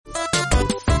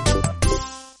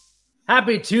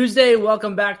Happy Tuesday.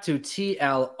 Welcome back to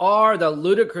TLR, the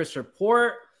Ludicrous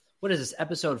Report. What is this,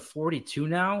 episode 42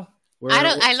 now?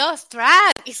 I lost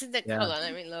track. Hold on,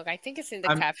 let me look. I think it's in the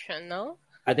caption, no?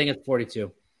 I think it's 42.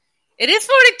 It is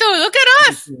 42. Look at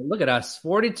us. Look at us.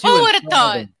 42. Who would have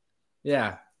thought?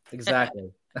 Yeah,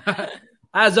 exactly.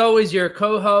 As always, your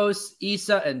co-hosts,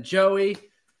 Issa and Joey.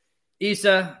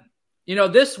 Issa,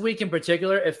 this week in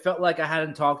particular, it felt like I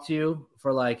hadn't talked to you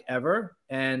for like ever.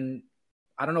 And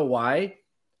I don't know why.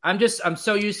 I was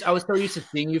so used to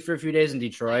seeing you for a few days in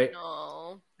Detroit. I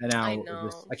know. And now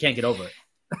I can't get over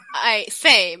it.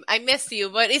 Same. I miss you,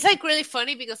 but it's like really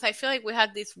funny because I feel like we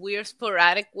have these weird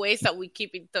sporadic ways that we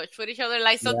keep in touch with each other.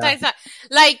 Like sometimes,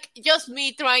 like just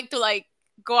me trying to like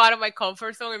go out of my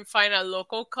comfort zone and find a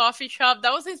local coffee shop.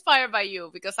 That was inspired by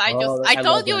you because I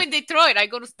told you in Detroit, I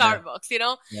go to Starbucks,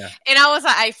 Yeah. And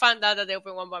I found out that they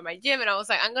opened one by my gym and I was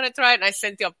like, I'm going to try it. And I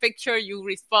sent you a picture. You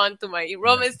respond to my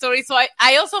enrollment story. So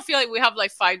I also feel like we have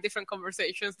like 5 different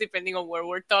conversations depending on where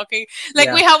we're talking.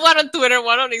 Like we have one on Twitter,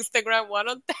 one on Instagram, one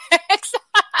on text.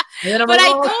 But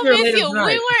I do miss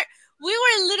you. We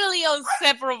were literally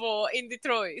inseparable in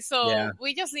Detroit, so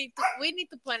we need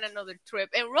to plan another trip.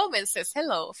 And Roman says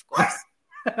hello, of course.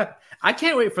 I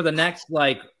can't wait for the next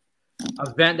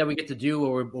event that we get to do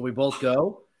where we both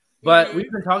go. But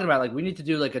we've been talking about we need to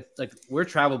do we're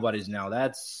travel buddies now.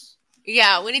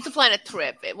 We need to plan a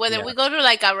trip. Whether we go to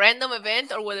like a random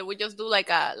event or whether we just do like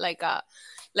a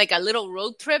little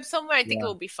road trip somewhere, I think it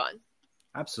will be fun.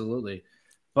 Absolutely,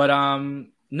 but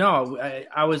no,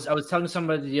 I was telling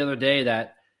somebody the other day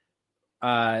that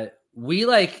we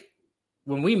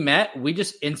when we met, we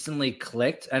just instantly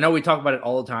clicked. I know we talk about it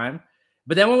all the time,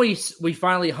 but then when we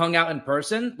finally hung out in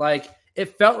person,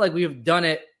 it felt like we've done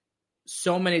it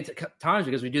so many times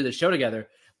because we do the show together.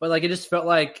 But it just felt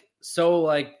I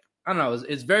don't know.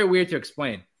 It's very weird to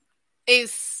explain.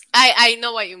 I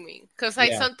know what you mean because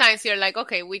sometimes you're like,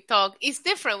 okay, we talk. It's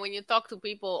different when you talk to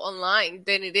people online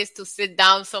than it is to sit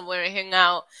down somewhere and hang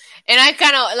out. And I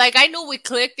kind of I know we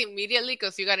clicked immediately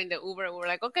because you got in the Uber and we're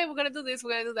like, okay, we're gonna do this,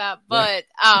 we're gonna do that. But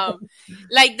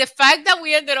the fact that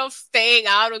we ended up staying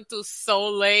out until so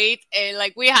late and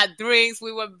we had drinks,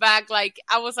 we went back.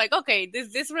 I was like, okay,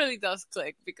 this really does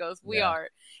click because we are.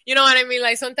 You know what I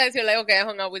mean? Sometimes you're like, okay, I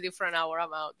hung out with you for an hour.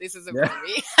 I'm out. This isn't for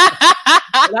me.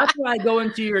 That's why I go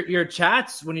into your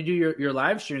chats when you do your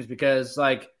live streams because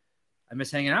I miss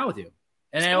hanging out with you.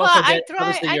 And I also get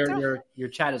your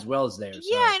chat as well as there. So.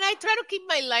 Yeah, and I try to keep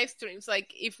my live streams.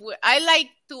 I like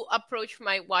to approach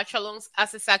my watch-alongs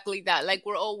as exactly that.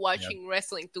 We're all watching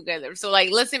wrestling together. So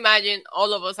let's imagine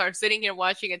all of us are sitting here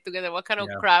watching it together. What kind of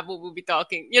crap will we be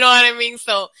talking? You know what I mean?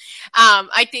 So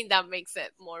I think that makes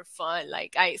it more fun.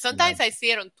 Sometimes I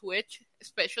see it on Twitch,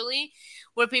 especially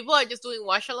where people are just doing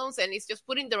watch-alongs and it's just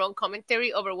putting their own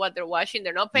commentary over what they're watching.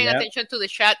 They're not paying attention to the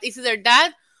chat. It's either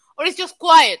that or it's just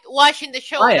quiet watching the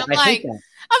show. Quiet, and I'm like,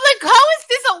 how is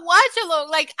this a watch along?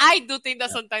 I do think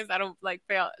that sometimes I don't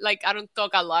I don't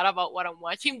talk a lot about what I'm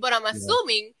watching, but I'm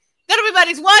assuming that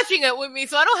everybody's watching it with me,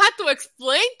 so I don't have to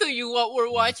explain to you what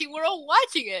we're watching. We're all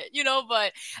watching it,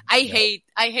 But I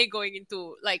hate going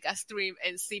into a stream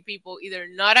and see people either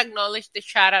not acknowledge the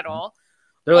chat at all,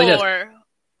 or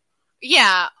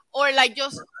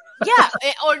just.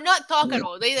 Or not talk at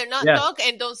all. They either not talk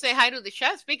and don't say hi to the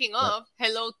chat. Speaking of,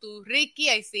 hello to Ricky.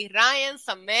 I see Ryan,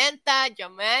 Samantha,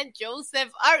 Jaman, Joseph,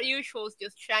 our usuals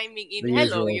just chiming in.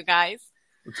 Hello, you guys.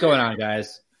 What's going on,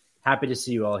 guys? Happy to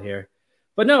see you all here.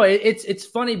 But no, it's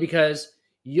funny because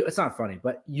it's not funny,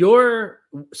 but your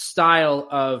style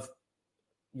of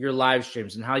your live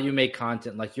streams and how you make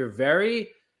content, you're very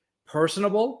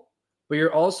personable, but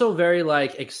you're also very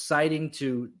exciting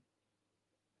to.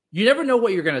 You never know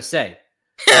what you're going to say.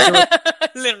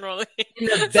 Literally.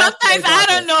 Sometimes I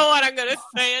don't know what I'm going to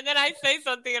say, and then I say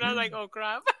something, and I'm like, oh,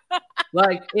 crap.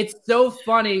 It's so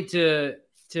funny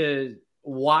to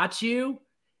watch you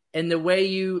and the way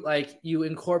you, you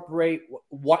incorporate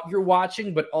what you're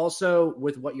watching, but also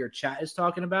with what your chat is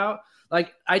talking about.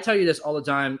 I tell you this all the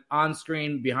time, on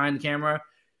screen, behind the camera.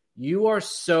 You are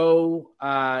so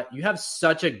you have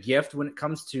such a gift when it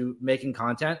comes to making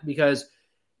content because –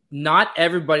 not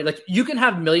everybody, you can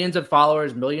have millions of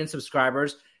followers, millions of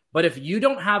subscribers, but if you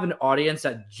don't have an audience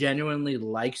that genuinely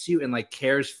likes you and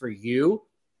cares for you,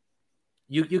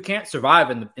 you can't survive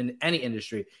in any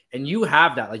industry. And you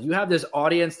have that. You have this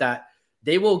audience that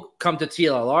they will come to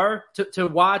TLR to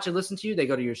watch and listen to you. They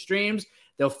go to your streams.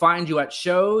 They'll find you at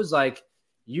shows.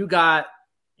 You got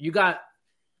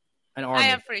an I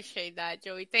army. appreciate that,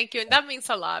 Joey. Thank you. And that means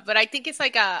a lot. But I think it's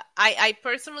like I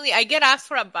personally, I get asked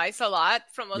for advice a lot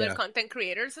from other Yeah. content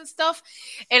creators and stuff.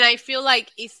 And I feel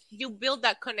like it's, you build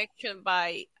that connection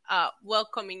by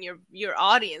welcoming your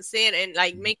audience in and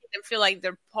like Mhm. making them feel like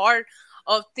they're part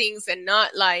of things and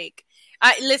not like,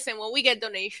 listen, when we get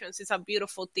donations, it's a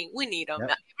beautiful thing. We need them.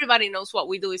 Yep. Everybody knows what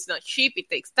we do is not cheap. It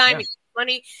takes time, Yeah. it takes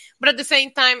money. But at the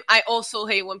same time, I also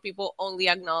hate when people only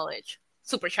acknowledge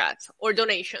super chats or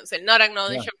donations and not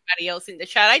acknowledge Yeah. everybody else in the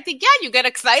chat. I think, yeah, you get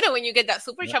excited when you get that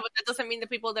super Yeah. chat, but that doesn't mean the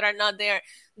people that are not there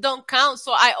don't count.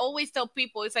 So I always tell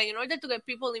people, it's like, in order to get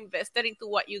people invested into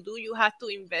what you do, you have to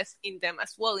invest in them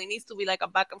as well. It needs to be like a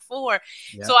back and forth.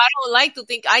 Yeah. So I don't like to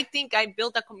think, I think I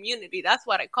built a community. That's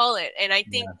what I call it. And I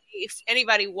think Yeah. if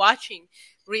anybody watching,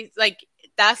 like,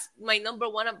 that's my number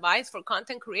one advice for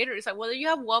content creators. Like, whether you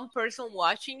have one person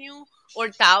watching you or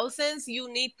thousands,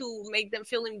 you need to make them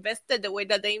feel invested the way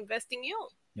that they invest in you.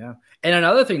 Yeah. And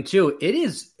another thing too, it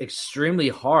is extremely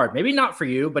hard. Maybe not for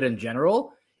you, but in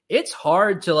general, it's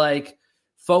hard to like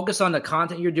focus on the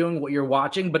content you're doing, what you're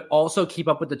watching, but also keep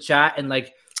up with the chat and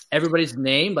like everybody's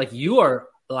name. Like you are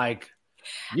like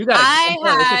you got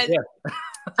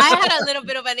I had a little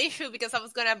bit of an issue because I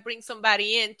was gonna bring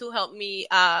somebody in to help me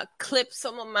clip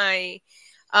some of my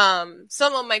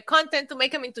content to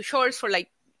make them into shorts for like,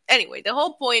 anyway, the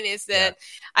whole point is that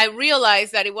I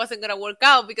realized that it wasn't going to work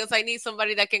out because I need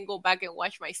somebody that can go back and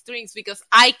watch my streams because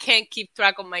I can't keep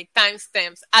track of my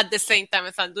timestamps at the same time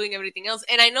as I'm doing everything else.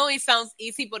 And I know it sounds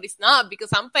easy, but it's not because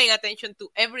I'm paying attention to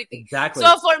everything. Exactly.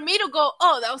 So for me to go,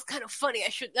 oh, that was kind of funny.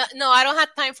 No, I don't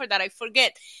have time for that. I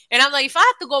forget. And I'm like, if I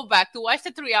have to go back to watch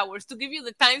the 3 hours to give you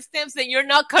the timestamps, then you're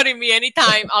not cutting me any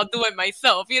time. I'll do it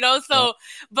myself, you know? So,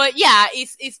 but yeah,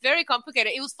 it's very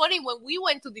complicated. It was funny when we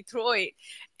went to Detroit.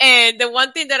 And the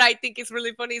one thing that I think is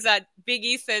really funny is that Big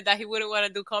E said that he wouldn't want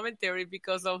to do commentary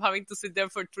because of having to sit there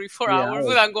for 3-4 hours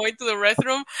without going to the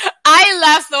restroom. I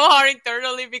laugh so hard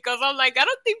internally because I'm like, I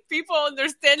don't think people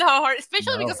understand how hard,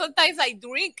 especially because sometimes I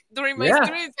drink during my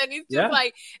streams and it's just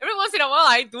like, every once in a while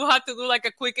I do have to do like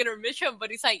a quick intermission,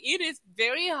 but it's like, it is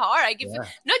very hard. I give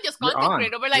not just content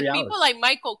creator, but like people like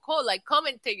Michael Cole, like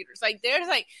commentators, like there's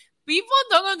like, people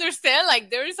don't understand,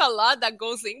 like there is a lot that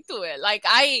goes into it. Like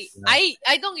I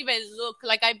don't even look,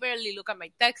 like I barely look at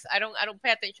my text. I don't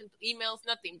pay attention to emails,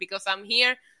 nothing, because I'm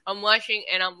here, I'm watching,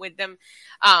 and I'm with them.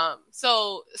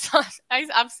 So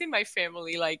I've seen my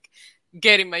family like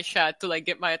getting my shot to like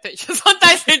get my attention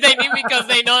sometimes if they need me because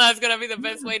they know that's gonna be the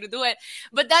best way to do it.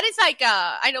 But that is like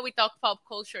I know we talk pop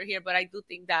culture here, but I do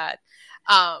think that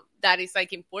that is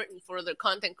like important for other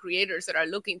content creators that are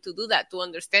looking to do that, to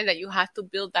understand that you have to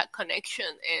build that connection.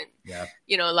 And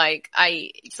you know, like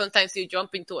sometimes you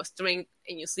jump into a stream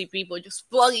and you see people just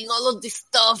plugging all of this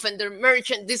stuff and their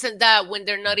merch and this and that when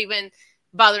they're not even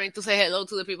bothering to say hello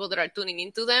to the people that are tuning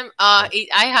into them.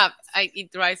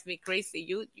 It drives me crazy.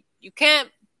 You can't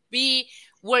be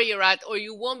where you're at, or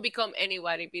you won't become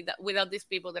anybody without these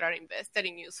people that are invested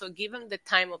in you. So give them the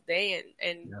time of day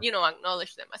and you know,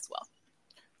 acknowledge them as well.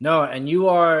 No, and you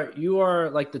are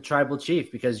like the tribal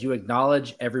chief because you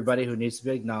acknowledge everybody who needs to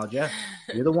be acknowledged. Yeah,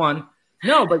 you're the one.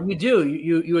 No, but you do.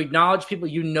 You acknowledge people.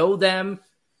 You know them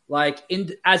like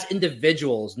as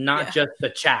individuals, not just the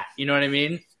chat. You know what I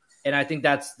mean? And I think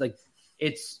that's like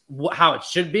it's how it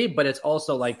should be, but it's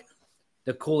also like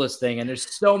the coolest thing. And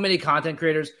there's so many content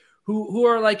creators who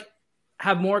are like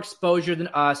have more exposure than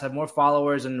us, have more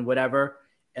followers and whatever,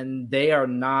 and they are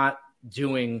not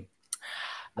doing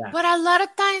that. But a lot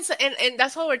of times, and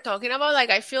that's what we're talking about. Like,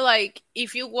 I feel like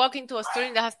if you walk into a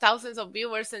stream that has thousands of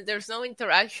viewers and there's no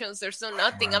interactions, there's no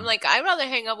nothing. I'm like, I'd rather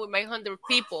hang out with my 100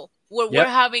 people where we're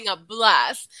having a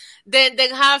blast than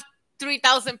have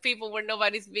 3,000 people where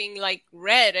nobody's being like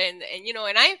read. And you know,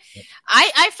 and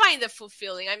I find it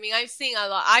fulfilling. I mean, I've seen a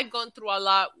lot. I've gone through a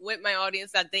lot with my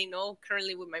audience that they know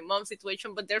currently with my mom's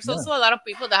situation, but there's also a lot of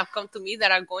people that have come to me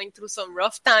that are going through some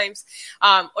rough times,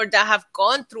 or that have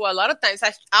gone through a lot of times.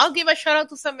 I'll give a shout out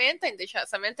to Samantha in the chat.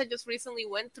 Samantha just recently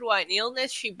went through an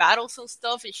illness. She battled some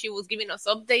stuff and she was giving us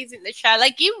updates in the chat.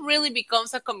 Like, it really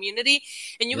becomes a community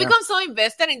and you become so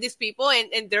invested in these people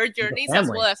and their journeys as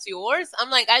well as yours. I'm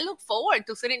like, I look forward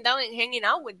to sitting down and hanging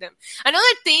out with them. Another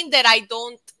thing that I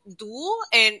don't do,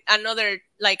 and another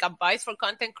like advice for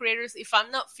content creators, if I'm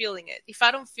not feeling it, if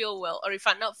I don't feel well, or if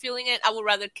I'm not feeling it, I would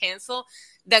rather cancel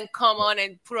than come on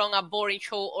and put on a boring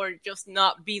show or just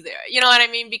not be there. You know what I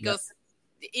mean? Because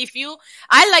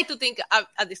I like to think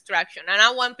a distraction, and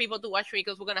I want people to watch me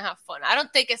because we're gonna have fun. I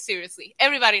don't take it seriously.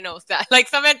 Everybody knows that. Like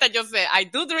Samantha just said, I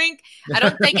do drink. I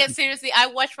don't take it seriously. I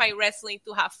watch my wrestling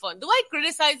to have fun. Do I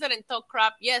criticize it and talk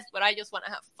crap? Yes, but I just want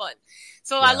to have fun.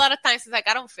 So a lot of times it's like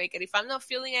I don't fake it. If I'm not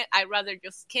feeling it, I'd rather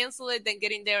just cancel it than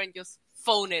get in there and just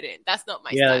phone it in. That's not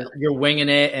my style. You're winging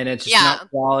it, and it's just not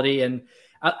quality. And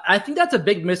I think that's a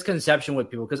big misconception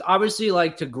with people, because obviously,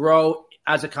 like, to grow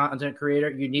as a content creator,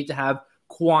 you need to have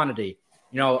quantity,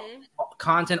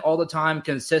 content all the time,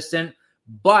 consistent.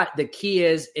 But the key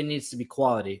is it needs to be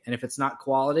quality. And if it's not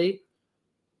quality,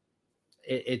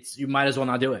 it's you might as well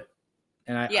not do it.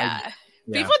 And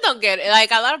people don't get it.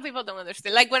 Like, a lot of people don't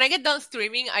understand. Like, when I get done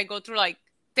streaming, I go through like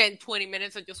 10-20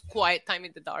 minutes of just quiet time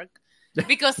in the dark.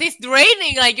 Because it's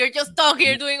draining. Like, you're just talking,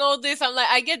 you're doing all this. I'm like,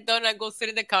 I get done, I go sit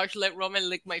in the couch, let Roman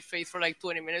lick my face for like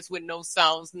 20 minutes with no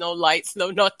sounds, no lights, no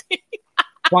nothing.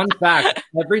 Fun fact: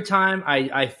 every time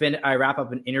I wrap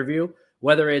up an interview,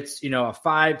 whether it's a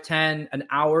 5, 10, an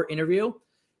hour interview,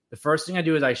 the first thing I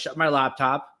do is I shut my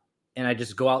laptop and I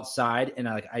just go outside, and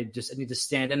I need to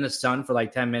stand in the sun for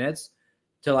like 10 minutes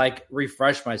to like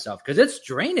refresh myself, because it's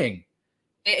draining.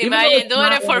 Imagine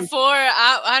doing it for 4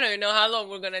 I don't know how long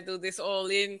we're gonna do this all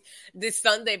in this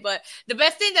Sunday. But the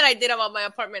best thing that I did about my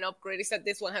apartment upgrade is that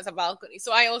this one has a balcony,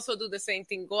 so I also do the same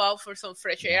thing. Go out for some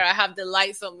fresh air. I have the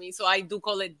lights on me, so I do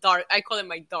call it dark. I call it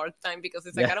my dark time, because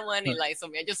it's like I don't want any lights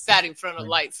on me. I just sat in front of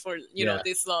lights for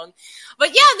this long. But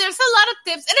there's a lot of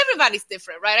tips, and everybody's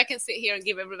different, right? I can sit here and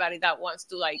give everybody that wants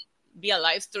to like be a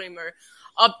live streamer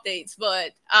updates,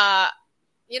 but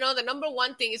the number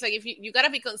one thing is like, if you gotta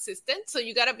be consistent, so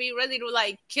you gotta be ready to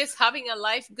like kiss having a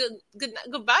life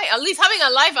goodbye. At least having a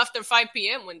life after 5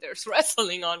 p.m. when there's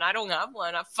wrestling on. I don't have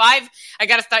one. At 5, I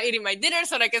gotta start eating my dinner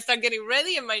so that I can start getting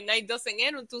ready, and my night doesn't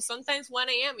end until sometimes 1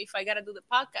 a.m. if I gotta do the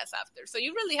podcast after. So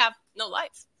you really have no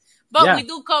life. But we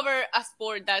do cover a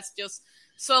sport that's just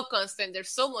so constant. There's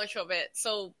so much of it.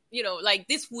 So, like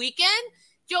this weekend,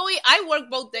 Joey, I work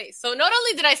both days. So not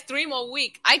only did I stream all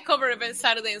week, I cover events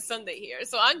Saturday and Sunday here.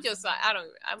 So I'm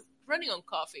running on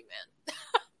coffee, man.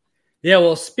 Yeah,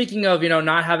 well, speaking of,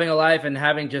 not having a life and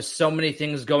having just so many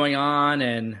things going on,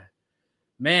 and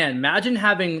man, imagine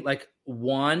having like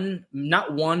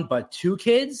not one, but 2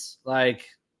 kids. Like,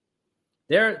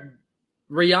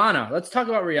 Rihanna. Let's talk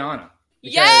about Rihanna.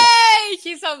 Yay!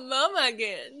 She's a mom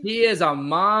again. She is a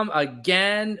mom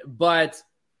again, but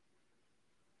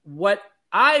what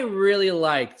I really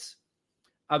liked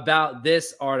about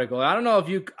this article, I don't know if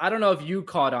you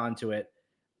caught on to it.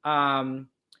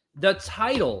 The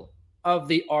title of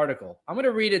the article, I'm going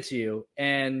to read it to you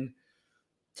and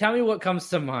tell me what comes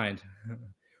to mind.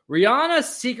 Rihanna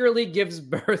secretly gives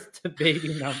birth to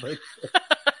baby number 2.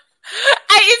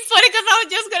 It's funny because I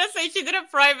was just going to say she did it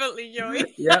privately,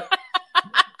 Joey. Yep.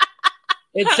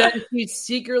 It says she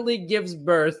secretly gives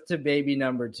birth to baby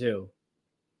number 2.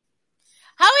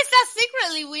 How is that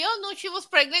secretly? We all know she was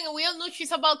pregnant, and we all know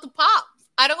she's about to pop.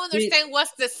 I don't understand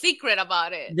what's the secret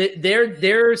about it.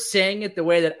 They're saying it the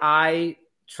way that I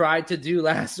tried to do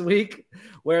last week,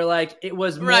 where like it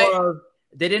was more of,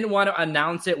 they didn't want to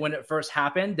announce it when it first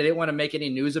happened. They didn't want to make any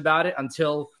news about it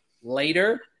until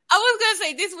later. I was going to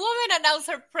say, this woman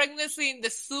announced her pregnancy in the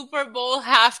Super Bowl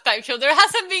halftime show. There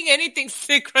hasn't been anything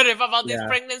secretive about this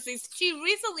pregnancy. She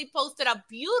recently posted a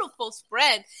beautiful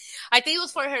spread. I think it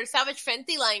was for her Savage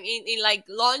Fenty line in like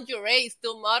lingerie,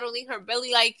 still modeling her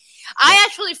belly. Like, I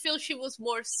actually feel she was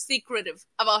more secretive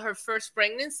about her first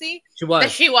pregnancy than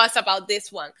she was about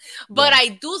this one. But I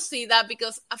do see that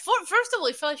because, first of all,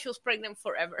 I felt like she was pregnant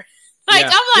forever. Like,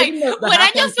 I'm like, when I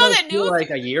just saw the news,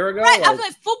 like a year ago, right, I'm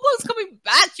like, football's coming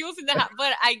back. She was in the house,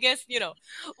 but I guess,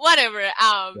 whatever.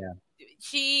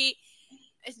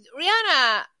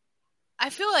 Rihanna, I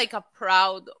feel like a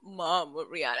proud mom with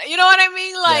Rihanna. You know what I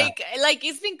mean? Like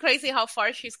it's been crazy how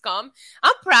far she's come.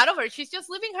 I'm proud of her. She's just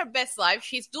living her best life.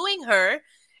 She's doing her.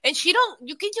 And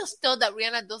you can just tell that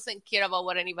Rihanna doesn't care about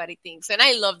what anybody thinks. And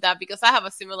I love that because I have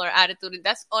a similar attitude. And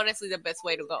that's honestly the best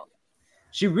way to go.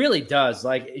 She really does.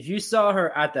 Like, if you saw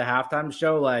her at the halftime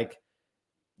show, like,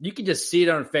 you could just see it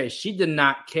on her face. She did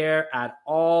not care at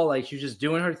all. Like, she was just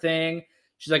doing her thing.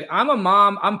 She's like, I'm a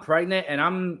mom, I'm pregnant, and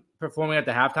I'm performing at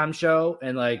the halftime show.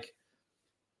 And, like,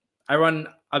 I run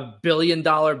 $1 billion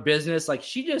business. Like,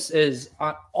 she just is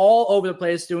all over the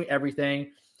place doing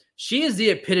everything. She is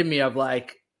the epitome of,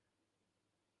 like,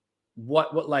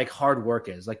 what like hard work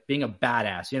is. Like, being a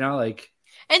badass, like.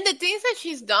 And the things that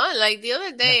she's done, like the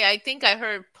other day, I think I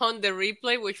heard Pon the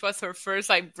Replay, which was her first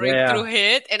like breakthrough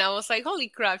hit, and I was like, "Holy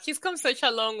crap! She's come such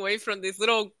a long way from this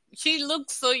little. She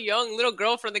looks so young, little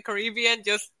girl from the Caribbean,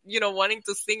 just wanting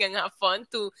to sing and have fun,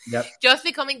 to just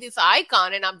becoming this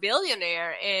icon and a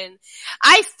billionaire." And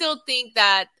I still think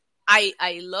that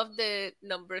I love the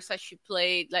numbers that she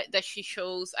played, like that she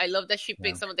shows. I love that she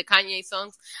picked some of the Kanye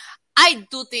songs. I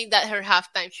do think that her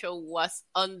halftime show was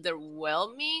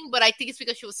underwhelming, but I think it's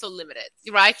because she was so limited,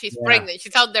 right? She's pregnant.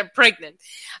 She's out there pregnant.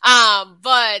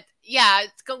 But yeah,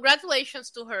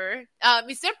 congratulations to her.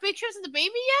 Is there pictures of the baby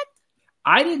yet?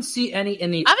 I didn't see any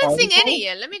in the I haven't seen any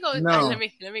yet. Let me go. No. Let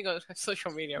me go to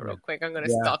social media real quick. I'm gonna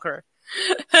stalk her.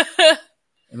 It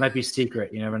might be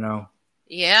secret. You never know.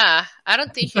 Yeah, I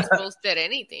don't think she's posted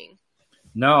anything.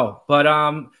 No, but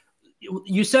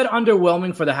you said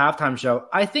underwhelming for the halftime show.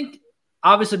 I think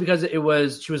obviously because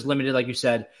she was limited, like you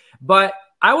said, but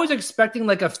I was expecting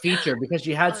like a feature because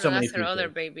she had so many. That's her other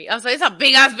baby. I was like, it's a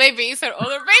big ass baby. It's her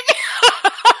other baby.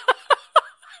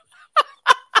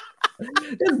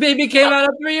 This baby came out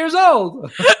at 3 years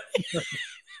old.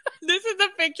 This is the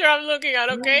picture I'm looking at.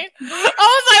 Okay, I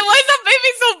was like, why is the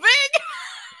baby so big?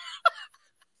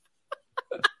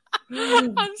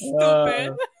 I'm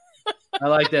stupid. I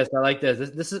like this.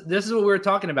 This is what we were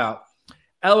talking about.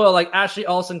 LOL, like Ashley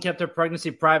Olsen kept her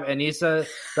pregnancy private. Anissa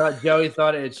thought Joey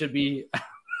thought it should be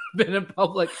been in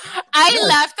public. I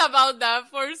laughed about that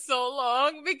for so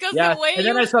long because the way and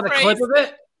then I saw the clip of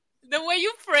it. The way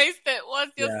you phrased it was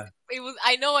just it was.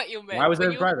 I know what you meant. Why was it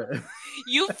in private?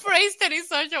 You phrased it in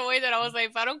such a way that I was like,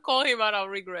 if I don't call him out, I'll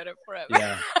regret it forever.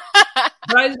 Yeah.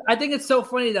 But I think it's so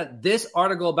funny that this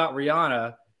article about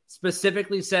Rihanna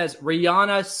specifically says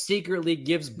Rihanna secretly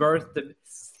gives birth to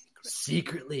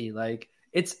secretly. Like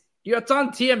it's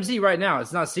on TMZ right now.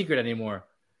 It's not secret anymore.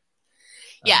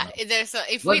 Yeah,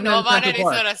 if we know about it, it's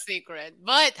not a secret.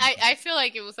 But I feel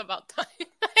like it was about time.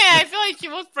 I feel like she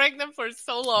was pregnant for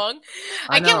so long.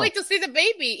 I can't wait to see the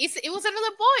baby. It was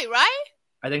another boy, right?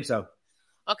 I think so.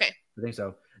 Okay. I think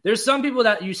so. There's some people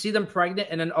that you see them pregnant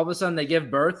and then all of a sudden they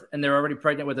give birth and they're already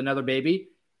pregnant with another baby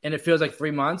and it feels like 3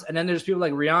 months. And then there's people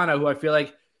like Rihanna who I feel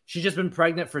like she's just been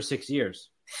pregnant for 6 years.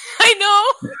 I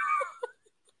know.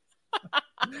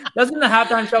 Doesn't the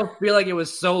halftime show feel like it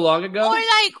was so long ago?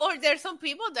 Or there's some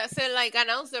people that say like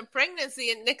announce their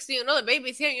pregnancy and next thing you know the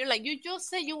baby's here and you're like, you just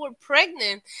said you were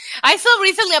pregnant. I saw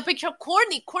recently a picture of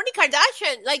Kourtney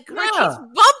Kardashian, like her keeps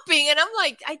bumping and I'm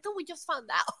like, I thought we just found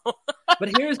out.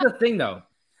 But here's the thing though.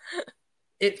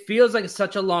 It feels like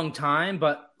such a long time,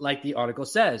 but like the article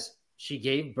says, she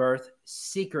gave birth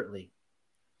secretly.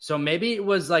 So maybe it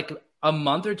was like a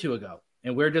month or two ago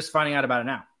and we're just finding out about it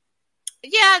now.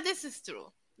 Yeah, this is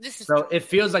true. It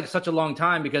feels like such a long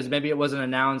time because maybe it wasn't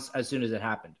announced as soon as it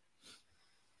happened.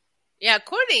 Yeah,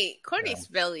 Kourtney's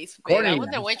belly's big. I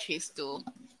wonder when she's due.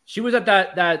 She was at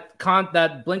that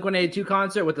Blink-182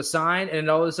 concert with the sign, and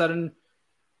all of a sudden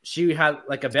she had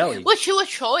like a belly. Well, she was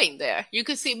showing there. You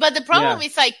could see. But the problem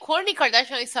is like Kourtney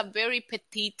Kardashian is a very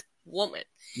petite woman.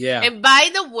 Yeah. And by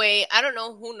the way, I don't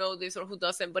know who knows this or who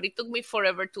doesn't, but it took me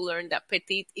forever to learn that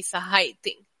petite is a height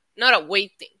thing, not a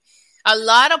weight thing. A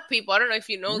lot of people, I don't know if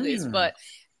you know this, but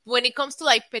when it comes to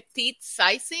like petite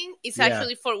sizing, it's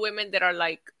actually for women that are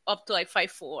like up to like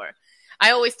 5'4".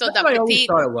 I always thought That's that petite.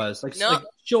 I always thought it was like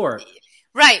short.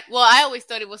 Right. Well, I always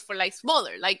thought it was for like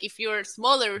smaller. Like if you're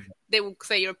smaller, they would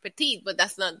say you're petite, but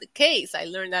that's not the case. I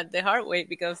learned that the hard way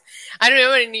because I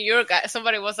remember in New York,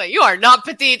 somebody was like, "You are not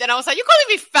petite," and I was like, "You calling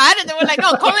me fat?" And they were like,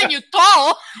 "No, I'm calling you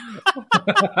tall."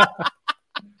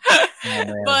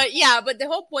 But the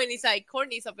whole point is like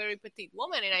Kourtney is a very petite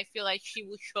woman and I feel like she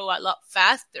would show a lot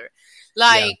faster.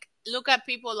 Like look at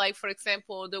people like, for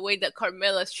example, the way that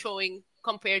Carmella's showing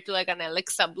compared to like an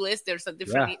Alexa Bliss. There's a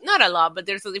different, not a lot, but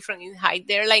there's a different in height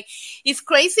there. Like it's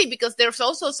crazy because there's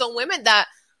also some women that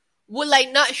would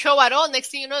like not show at all. Next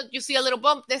thing you know, you see a little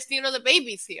bump. Next thing you know, the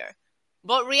baby's here.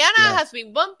 But Rihanna has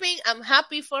been bumping. I'm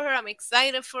happy for her. I'm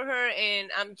excited for her. And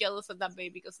I'm jealous of that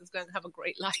baby because it's going to have a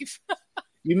great life.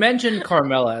 You mentioned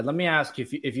Carmella. Let me ask you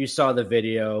if you saw the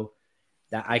video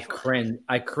that I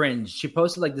cringed. She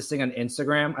posted like this thing on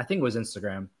Instagram. I think it was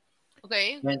Instagram.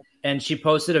 Okay. And she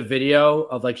posted a video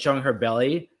of like showing her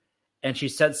belly. And she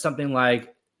said something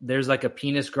like, there's like a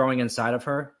penis growing inside of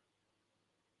her.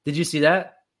 Did you see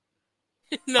that?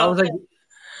 No.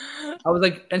 I was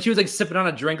like, and she was like sipping on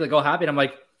a drink, like all happy. And I'm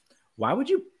like, why would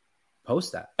you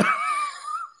post that?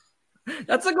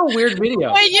 That's like a weird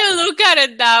video. When you look at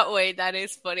it that way, that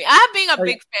is funny. I have been a Like,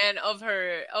 big fan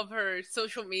of her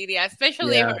social media,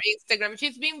 especially yeah, her Instagram.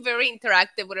 She's been very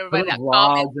interactive with for everybody the that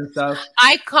comments. vlogs and stuff.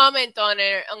 I comment on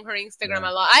her Instagram Yeah,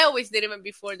 a lot. I always did even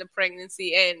before the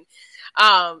pregnancy, and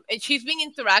she's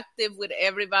being interactive with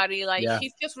everybody. Like yeah,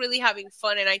 she's just really having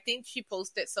fun. And I think she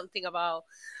posted something about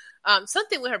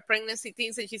something with her pregnancy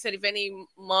things, and she said if any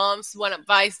moms want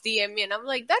advice, DM me. And I'm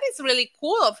like, that is really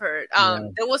cool of her. yeah,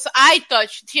 I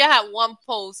thought she had one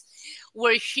post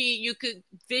where you could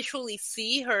visually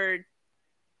see her.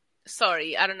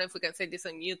 Sorry, I don't know if we can say this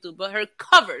on YouTube, but her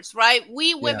covers, right? We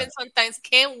yeah, women sometimes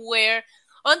can't wear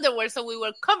underwear, so we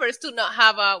wear covers to not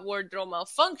have a wardrobe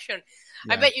malfunction.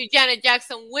 I yeah. bet you Janet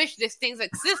Jackson wished these things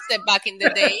existed back in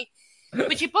the day.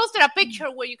 But she posted a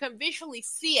picture where you can visually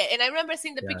see it. And I remember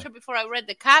seeing the Yeah, picture before I read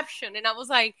the caption. And I was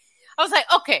like,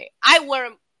 okay, I wear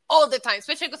them all the time,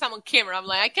 especially because I'm on camera. I'm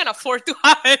like, I can't afford to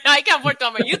have it. I can't afford to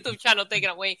have my YouTube channel taken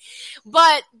away.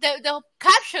 But the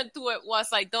caption to it was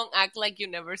like, don't act like you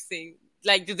never seen,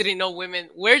 like you didn't know women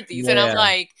wear these. And yeah,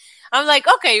 I'm like,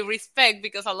 okay, respect,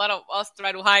 because a lot of us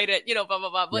try to hide it, blah, blah,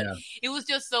 blah. But yeah, it was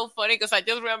just so funny because I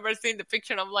just remember seeing the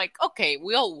picture and I'm like, okay,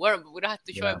 we all wear them, but we don't have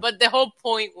to show yeah, it. But the whole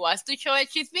point was to show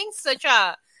it. She's being such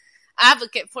a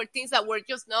advocate for things that we're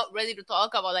just not ready to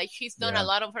talk about. Like she's done a yeah,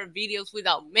 lot of her videos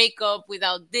without makeup,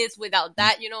 without this, without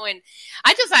that, and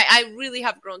I really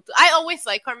have grown to, I always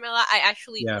like Carmela. I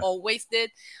actually yeah, always did,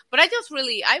 but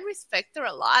I respect her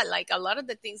a lot. Like a lot of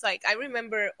the things, like I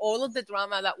remember all of the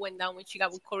drama that went down when she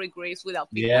got with Corey Graves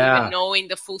without people even yeah. knowing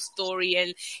the full story.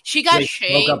 And she got They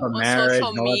broke up shamed a on marriage social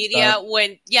and all that stuff.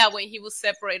 media when he was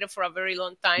separated for a very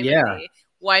long time and Yeah, the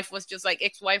wife was just like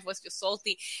ex-wife was just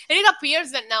salty, and it appears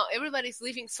that now everybody's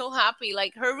living so happy.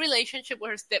 Like her relationship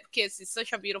with her stepkids is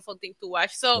such a beautiful thing to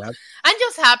watch. So yeah, I'm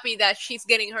just happy that she's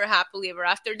getting her happily ever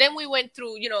after. Then we went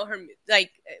through, her, like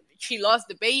she lost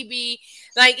the baby.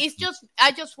 Like it's just,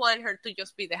 I just want her to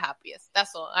just be the happiest.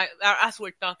 That's all. As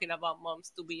we're talking about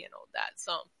moms to be and all that.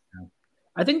 So yeah.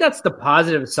 I think that's the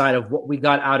positive side of what we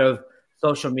got out of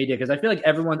social media, because I feel like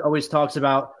everyone always talks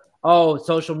about, oh,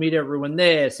 social media ruined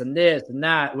this and this and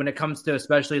that. When it comes to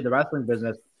especially the wrestling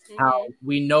business, how mm-hmm.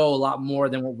 we know a lot more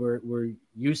than what we're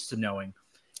used to knowing.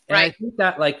 And I Right. think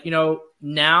that, like,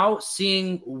 now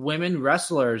seeing women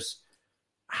wrestlers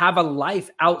have a life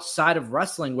outside of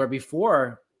wrestling, where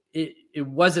before it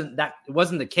wasn't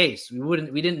the case.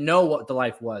 We didn't know what the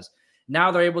life was.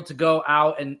 Now they're able to go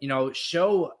out and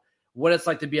show what it's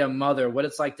like to be a mother, what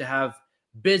it's like to have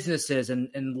businesses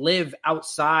and live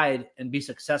outside and be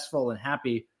successful and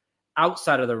happy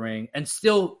outside of the ring and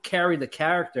still carry the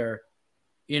character,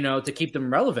 to keep them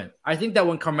relevant. I think that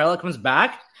when Carmella comes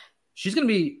back, she's going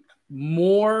to be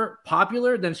more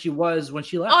popular than she was when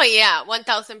she left. Oh yeah,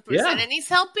 1000%. Yeah. And it's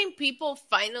helping people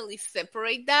finally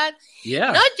separate that.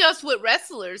 Yeah. Not just with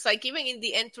wrestlers, like even in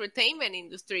the entertainment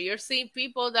industry, you're seeing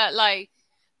people that like,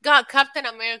 God, Captain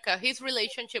America, his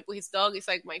relationship with his dog is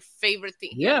like my favorite thing.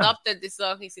 He Yeah. adopted this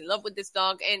dog. He's in love with this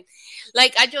dog. And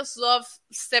like, I just love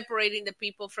separating the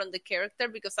people from the character,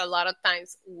 because a lot of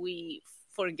times we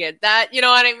forget that, you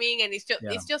know what I mean? And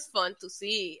it's just fun to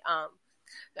see.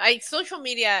 Social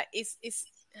media is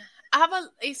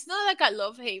it's not like a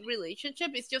love-hate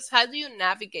relationship. It's just, how do you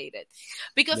navigate it?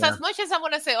 Because as much as I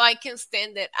want to say, oh, I can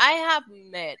stand it, I have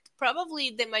met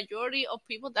probably the majority of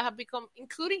people that have become,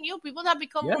 including you, people that have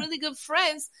become really good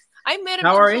friends. I met them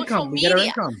on social media. We get our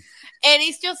income. And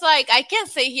it's just like, I can't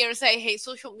sit here and say, hey,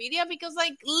 social media, because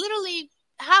like literally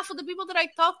half of the people that I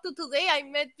talked to today, I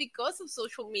met because of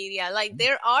social media. Like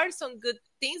there are some good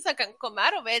things that can come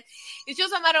out of it. It's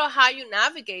just a matter of how you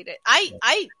navigate it.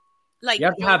 Like, you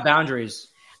have to have boundaries.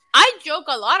 I joke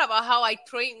a lot about how I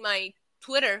train my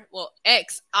Twitter,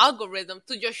 X algorithm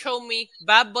to just show me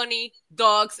Bad Bunny,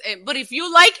 dogs, but if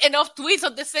you like enough tweets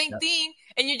of the same thing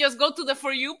and you just go to the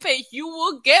For You page, you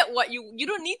will get what you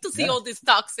don't need to see all these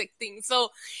toxic things. So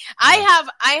I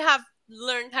have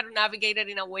learned how to navigate it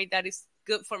in a way that is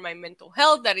good for my mental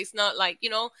health, that is not like,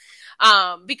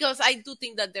 because I do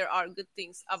think that there are good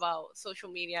things about social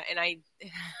media, and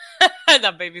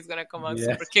that baby's gonna come out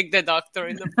super kick the doctor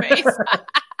in the face.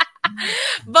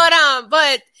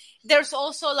 But there's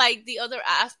also like the other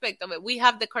aspect of it. We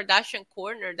have the Kardashian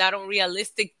corner, that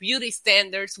unrealistic beauty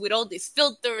standards with all these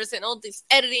filters and all this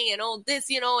editing and all this,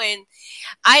 and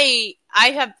I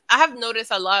have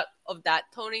noticed a lot of that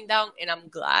toning down, and I'm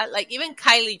glad. Like even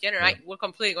Kylie Jenner, we're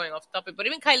completely going off topic, but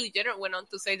even Kylie Jenner went on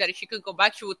to say that if she could go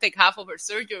back, she would take half of her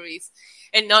surgeries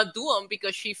and not do them,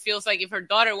 because she feels like if her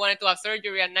daughter wanted to have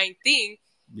surgery at 19,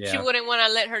 she wouldn't want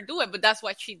to let her do it, but that's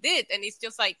what she did. And it's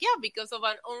just like, yeah, because of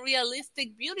an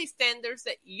unrealistic beauty standards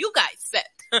that you guys set.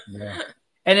 Yeah.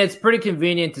 And it's pretty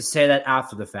convenient to say that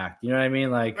after the fact. You know what I mean?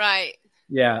 Like, right.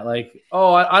 Yeah, like,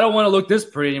 oh, I don't want to look this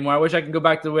pretty anymore. I wish I could go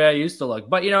back to the way I used to look.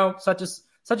 But, such is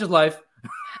life.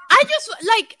 I just,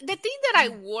 like, the thing that I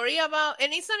worry about,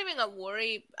 and it's not even a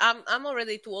worry, I'm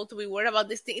already too old to be worried about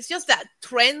this thing. It's just that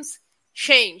trends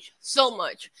change so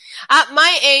much. At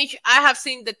my age, I have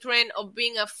seen the trend of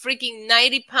being a freaking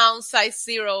 90-pound size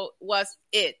 0 was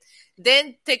it.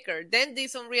 Then thicker, then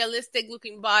these unrealistic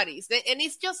looking bodies. And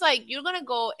it's just like, you're going to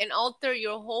go and alter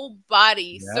your whole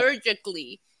body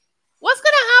surgically. What's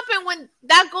going to happen when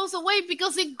that goes away?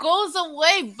 Because it goes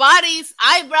away. Bodies,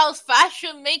 eyebrows,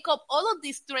 fashion, makeup, all of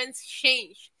these trends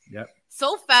change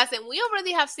so fast. And we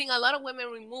already have seen a lot of women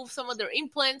remove some of their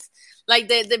implants, like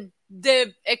the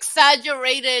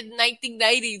exaggerated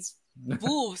 1990s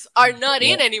boobs are not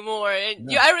in anymore. And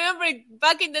I remember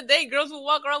back in the day, girls would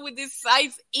walk around with this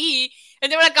size E,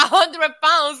 and they were like 100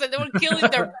 pounds, and they were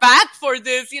killing their back for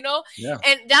this, And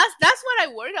that's what I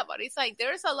worried about. It's like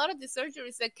there's a lot of these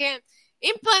surgeries that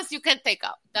implants you can take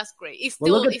out. That's great.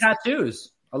 Look at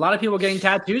tattoos. A lot of people getting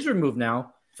tattoos removed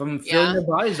now from filling their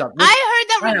bodies up. Look, I heard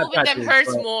that removing them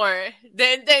hurts more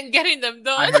than getting them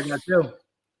done.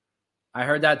 I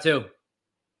heard that too.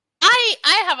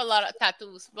 I have a lot of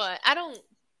tattoos, but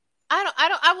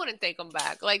I wouldn't take them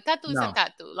back. Like, tattoo is a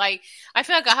tattoo. Like, I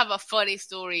feel like I have a funny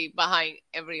story behind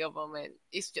every of them, and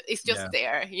it's just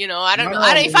there. I don't know.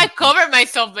 If I cover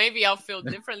myself, maybe I'll feel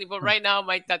differently. But right now,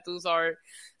 my tattoos are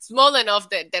small enough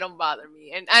that they don't bother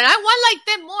me, and I want like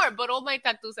them more. But all my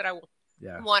tattoos that I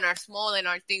want are small and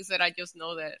are things that I just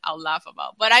know that I'll laugh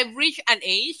about. But I've reached an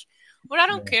age where I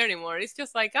don't care anymore. It's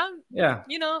just like I'm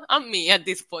me at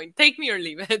this point. Take me or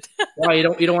leave it. Well, you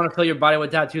don't want to fill your body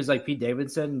with tattoos like Pete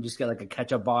Davidson and just get like a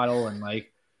ketchup bottle and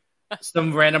like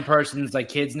some random person's like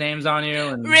kids' names on you.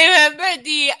 And remember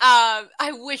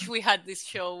I wish we had this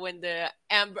show when the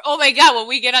Amber. Oh my God! When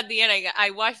we get at the end, I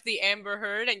watched the Amber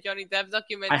Heard and Johnny Depp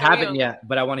documentary. I haven't yet,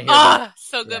 but I want to hear. Oh,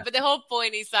 so good! Yeah. But the whole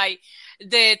point is like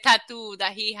the tattoo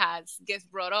that he has gets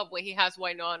brought up when he has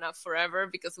Winona Forever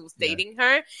because he was dating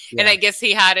her, and I guess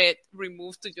he had it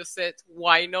removed to just say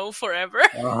Wino Forever.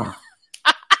 Oh.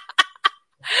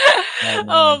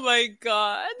 Oh my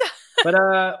God.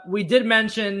 But we did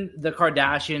mention the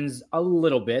Kardashians a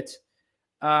little bit.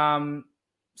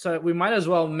 So we might as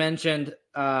well mention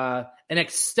an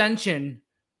extension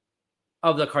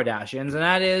of the Kardashians, and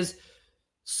that is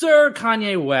Sir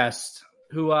Kanye West,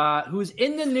 who's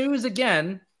in the news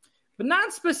again, but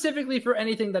not specifically for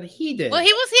anything that he did. Well,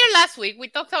 he was here last week. We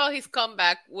talked about his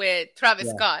comeback with Travis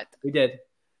Scott. We did.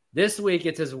 This week,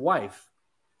 it's his wife.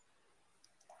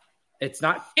 It's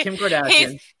not Kim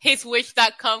Kardashian. His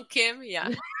wish.com Kim, yeah.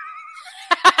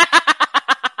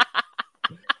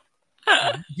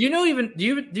 Do you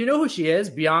know who she is?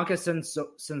 Bianca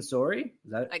Censori?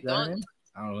 Is that I her don't. name?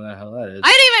 I don't know what the hell that is. I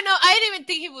didn't even know. I didn't even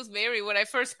think he was married when I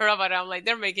first heard about it. I'm like,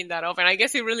 they're making that up, and I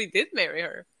guess he really did marry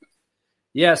her.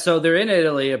 Yeah, so they're in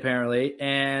Italy apparently,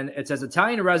 and it says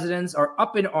Italian residents are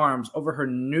up in arms over her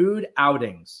nude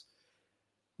outings.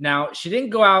 Now, she didn't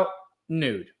go out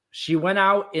nude. She went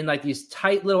out in like these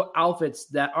tight little outfits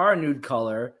that are nude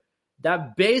color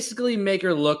that basically make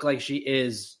her look like she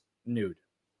is nude.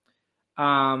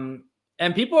 And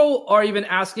people are even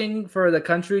asking for the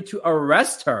country to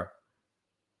arrest her.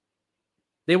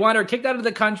 They want her kicked out of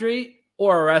the country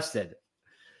or arrested.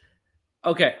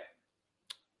 Okay.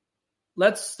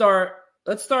 Let's start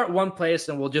one place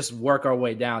and we'll just work our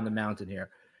way down the mountain here.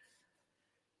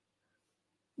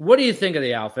 What do you think of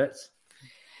the outfits?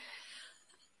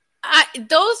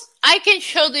 I can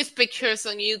show these pictures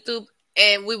on YouTube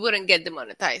and we wouldn't get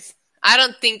demonetized.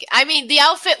 The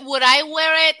outfit, would I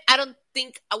wear it? I don't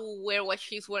think I will wear what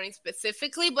she's wearing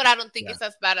specifically, but I don't think it's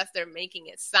as bad as they're making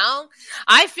it sound.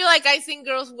 I feel like I've seen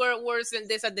girls wear worse than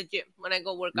this at the gym when I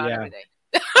go work out every day.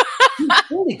 She's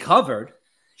fully covered.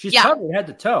 She's covered head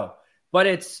to toe, but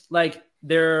it's like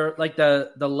they're like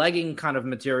the legging kind of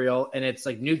material, and it's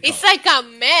like nude. It's like a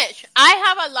mesh. I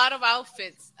have a lot of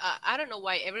outfits. I don't know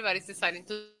why everybody's deciding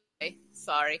to.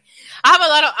 Sorry, I have a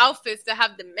lot of outfits that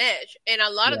have the mesh, and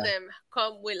a lot of them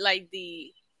come with like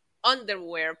the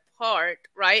underwear part,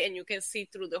 right? And you can see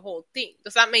through the whole thing.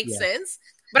 Does that make sense?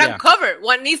 But I'm covered.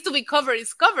 What needs to be covered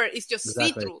is covered. It's just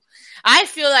see through. I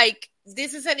feel like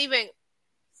this isn't even.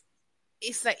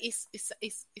 It's like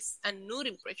it's a nude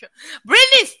impression.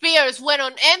 Britney Spears went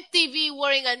on MTV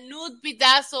wearing a nude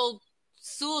bedazzled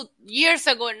suit years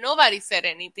ago, and nobody said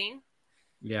anything.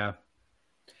 Yeah,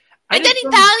 And then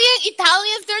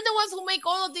Italians, they're the ones who make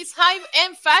all of this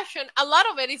high-end fashion. A lot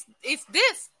of it is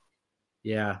this.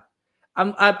 Yeah.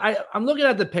 I'm looking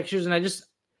at the pictures and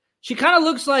she kind of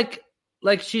looks like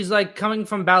she's like coming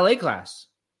from ballet class.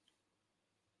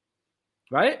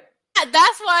 Right?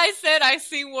 That's why I said I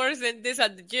see worse than this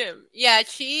at the gym. Yeah,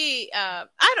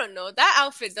 I don't know. That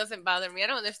outfit doesn't bother me. I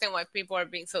don't understand why people are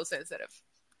being so sensitive.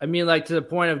 I mean, like, to the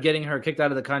point of getting her kicked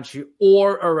out of the country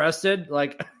or arrested.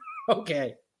 Like,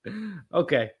 okay.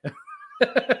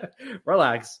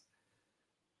 Relax.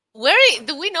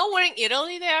 Do we know where in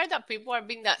Italy they are that people are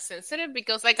being that sensitive?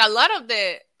 Because like a lot of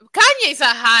Kanye is a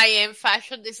high-end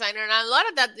fashion designer, and a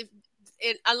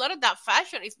lot of that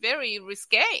fashion is very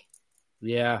risque.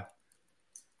 Yeah.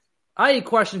 I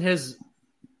question his.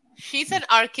 She's an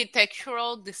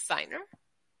architectural designer.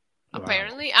 Wow.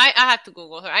 Apparently, I had to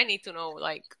Google her. I need to know.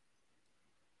 Like,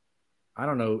 I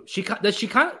don't know. She kind of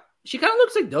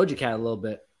looks like Doja Cat a little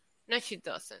bit. No, she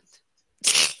doesn't.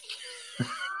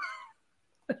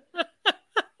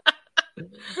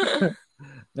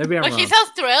 Maybe I'm wrong. She's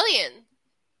Australian.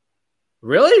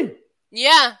 Really?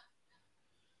 Yeah.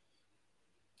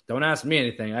 Don't ask me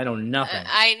anything. I know nothing.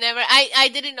 I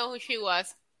didn't know who she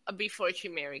was before she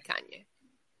married Kanye.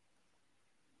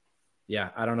 Yeah,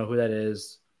 I don't know who that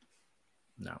is.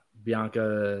 No,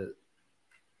 Bianca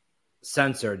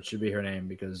Censored should be her name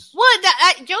because. Well,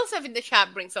 Joseph in the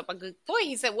chat brings up a good point.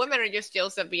 He said women are just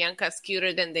Joseph. Bianca's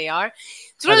cuter than they are.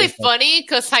 It's really funny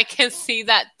because I can see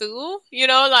that too. You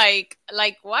know, like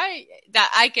why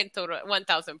that I can totally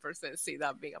 1000% see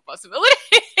that being a possibility.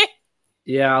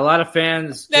 Yeah, a lot of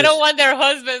fans. They don't want their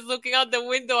husbands looking out the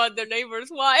window at their neighbor's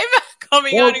wife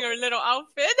coming out in her little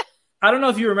outfit. I don't know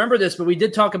if you remember this, but we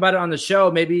did talk about it on the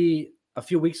show maybe a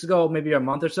few weeks ago, maybe a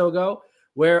month or so ago,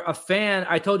 where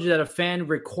I told you that a fan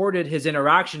recorded his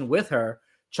interaction with her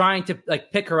trying to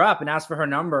like pick her up and ask for her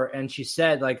number. And she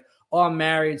said like, "Oh, I'm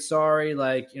married. Sorry."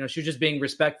 Like, you know, she was just being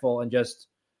respectful and just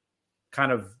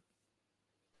kind of,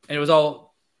 and it was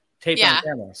all taped on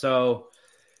camera. So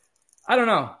I don't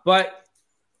know, but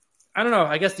I don't know.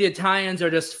 I guess the Italians are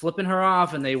just flipping her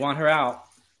off and they want her out.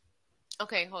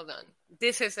 Okay, hold on.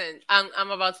 This isn't.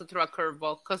 I'm about to throw a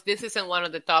curveball because this isn't one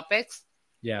of the topics.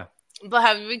 Yeah. But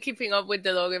have you been keeping up with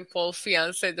the Logan Paul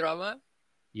fiance drama?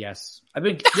 Yes,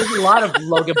 there's a lot of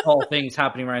Logan Paul things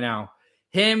happening right now.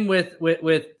 Him with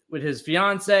his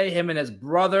fiance, him and his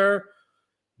brother.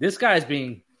 This guy's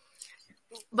being.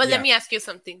 But let me ask you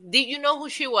something. Did you know who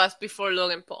she was before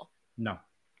Logan Paul? No.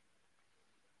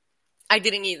 I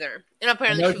didn't either. And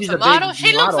apparently she was a model.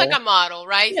 She looks like a model,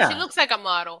 right? Yeah. She looks like a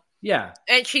model. Yeah.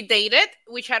 And she dated,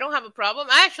 which I don't have a problem.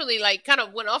 I actually like kind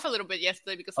of went off a little bit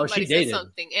yesterday because somebody said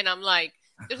something. And I'm like,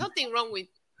 there's nothing wrong with,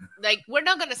 like, we're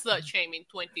not going to slut shame in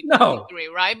 2023,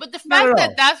 right? But the fact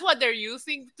that that's what they're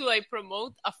using to like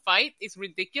promote a fight is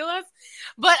ridiculous.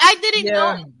 But I didn't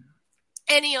know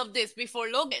any of this before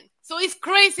Logan. So it's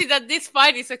crazy that this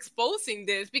fight is exposing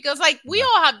this because like we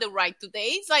all have the right to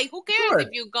date. It's like, who cares if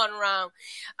you've gone around?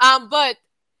 But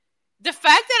the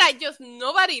fact that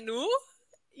nobody knew,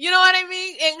 you know what I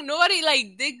mean? And nobody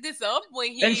like dig this up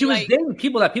when he. And she was dating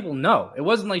people that people know. It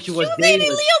wasn't like she was dating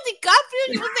Leo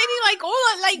DiCaprio. She was dating like all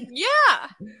like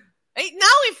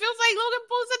now it feels like Logan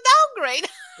Paul's a downgrade.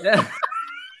 Yeah.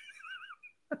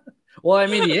 Well, I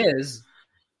mean, he is.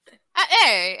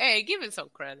 Hey, give him some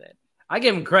credit. I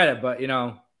give him credit, but you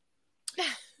know,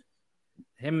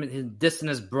 him dissing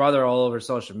his brother all over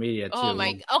social media too. Oh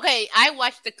my! Okay, I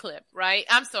watched the clip. Right,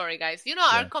 I'm sorry, guys. You know,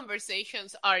 our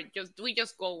conversations are we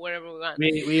just go wherever we want.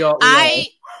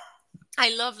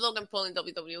 I love Logan Paul in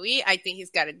WWE. I think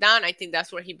he's got it down. I think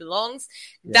that's where he belongs.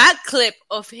 Yeah. That clip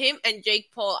of him and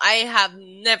Jake Paul, I have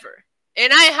never,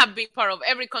 and I have been part of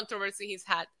every controversy he's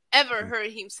had, ever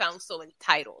heard him sound so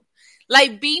entitled.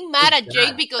 Like being mad at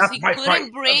Jake because he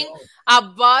couldn't bring a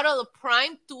bottle of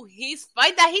Prime to his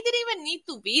fight that he didn't even need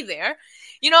to be there.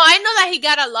 You know, I know that he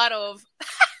got a lot of.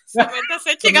 Samantha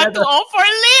said she got to all for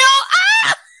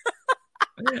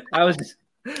Leo.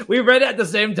 We read it at the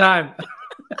same time.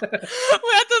 We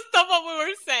had to stop what we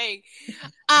were saying.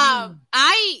 I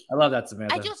love that,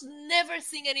 Samantha. I just never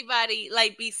seen anybody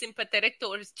like be sympathetic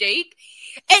towards Jake,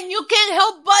 and you can't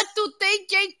help but to take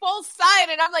Jake Paul's side.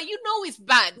 And I'm like, you know, it's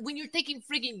bad when you're taking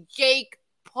freaking Jake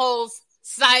Paul's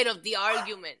side of the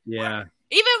argument. Yeah.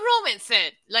 Even Roman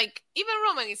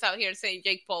is out here saying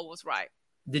Jake Paul was right.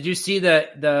 Did you see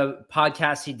the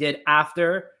podcast he did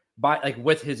after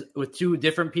with two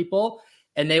different people?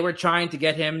 And they were trying to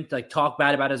get him to like talk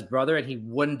bad about his brother, and he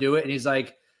wouldn't do it. And he's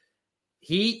like,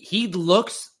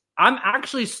 I'm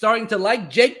actually starting to like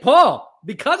Jake Paul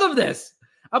because of this.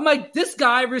 I'm like, this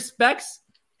guy respects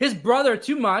his brother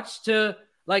too much to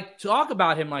like talk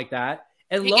about him like that.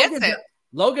 And He gets it.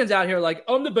 Logan's out here like,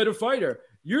 I'm the better fighter.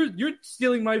 You're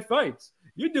stealing my fights.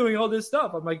 You're doing all this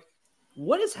stuff. I'm like,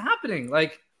 what is happening?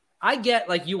 Like, I get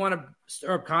like you want to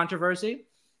stir up controversy,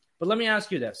 but let me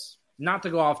ask you this, not to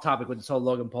go off topic with this whole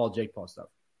Logan Paul, Jake Paul stuff.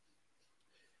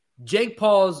 Jake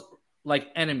Paul's like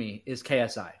enemy is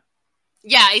KSI.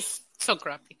 Yeah, it's so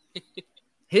crappy.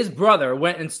 His brother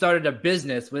went and started a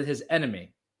business with his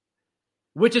enemy,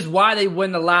 which is why they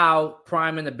wouldn't allow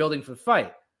Prime in the building for the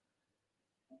fight.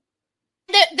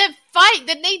 The fight,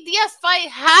 the Nate Diaz fight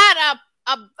had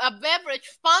a beverage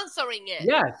sponsoring it.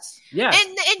 Yes.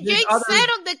 And Jake said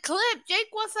on the clip, Jake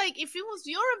was like, if it was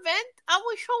your event, I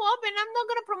would show up and I'm not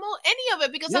gonna promote any of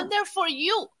it because I'm there for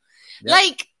you. Yeah.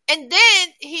 Like, and then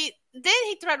he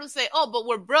tried to say, oh, but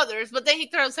we're brothers. But then he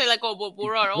tried to say like, oh, but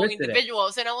we're our own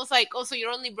individuals. And I was like, oh, so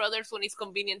you're only brothers when it's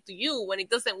convenient to you. When it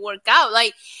doesn't work out,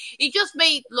 like, it just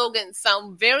made Logan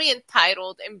sound very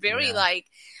entitled and very like,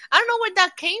 I don't know where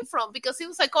that came from, because he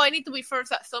was like, oh, I need to be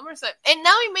first at SummerSlam. And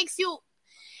now it makes you,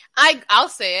 I'll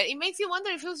say it makes you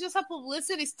wonder if it was just a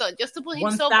publicity stunt just to put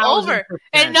himself 1,000%. Over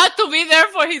and not to be there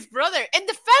for his brother. And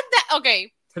the fact that,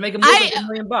 okay. To make him look like $1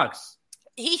 million.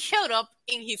 He showed up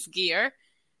in his gear,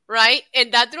 right?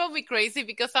 And that drove me crazy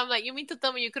because I'm like, you mean to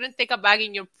tell me you couldn't take a bag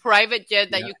in your private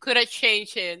jet that you could have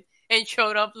changed in and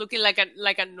showed up looking like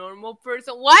a normal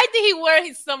person? Why did he wear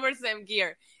his SummerSlam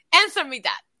gear? Answer me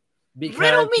that.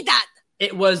 Riddle me that.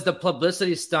 It was the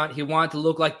publicity stunt. He wanted to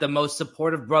look like the most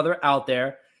supportive brother out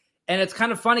there. And it's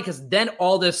kind of funny because then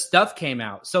all this stuff came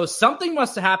out. So something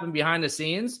must have happened behind the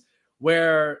scenes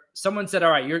where someone said, all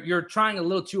right, you're trying a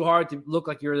little too hard to look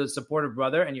like you're the supportive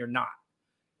brother, and you're not.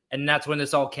 And that's when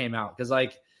this all came out. Because,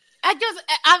 like...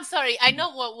 I'm sorry. I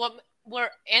know what we're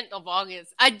end of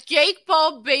August. A Jake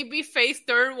Paul babyface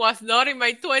turn was not in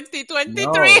my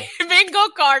 2023 bingo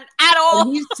card at all.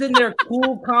 And he's sitting there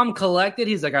cool, calm, collected.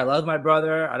 He's like, I love my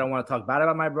brother. I don't want to talk bad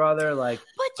about my brother. Like,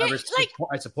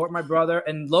 I support my brother.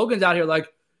 And Logan's out here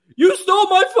like, you stole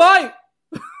my fight.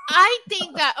 I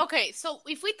think that, okay, so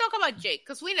if we talk about Jake,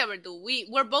 because we never do,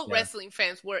 we're both wrestling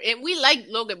fans, and we like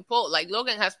Logan Paul. Like,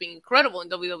 Logan has been incredible in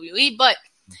WWE, but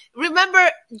remember,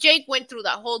 Jake went through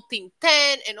that whole Team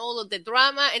 10 and all of the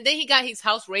drama, and then he got his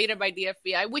house raided by the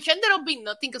FBI, which ended up being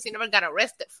nothing because he never got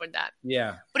arrested for that.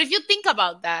 Yeah. But if you think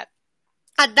about that,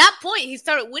 at that point, he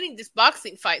started winning these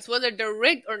boxing fights, whether they're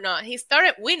rigged or not. He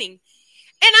started winning.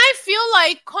 And I feel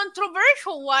like,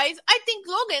 controversial-wise, I think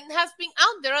Logan has been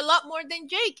out there a lot more than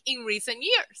Jake in recent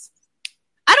years.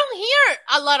 I don't hear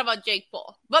a lot about Jake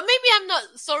Paul. But maybe I'm not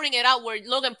sorting it out where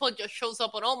Logan Paul just shows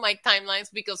up on all my timelines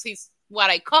because he's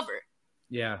what I cover.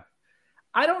 Yeah.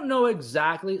 I don't know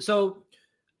exactly. So,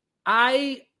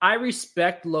 I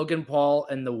respect Logan Paul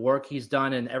and the work he's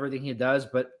done and everything he does,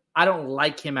 but I don't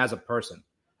like him as a person.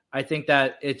 I think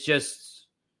that it's just,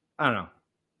 I don't know.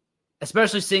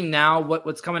 Especially seeing now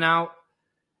what's coming out.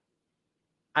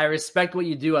 I respect what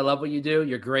you do. I love what you do.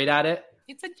 You're great at it.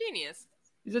 He's a genius.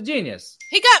 He's a genius.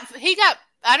 He got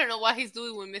I don't know what he's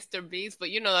doing with Mr. Beast, but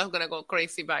you know that's gonna go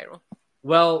crazy viral.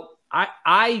 Well,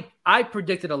 I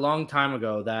predicted a long time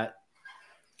ago that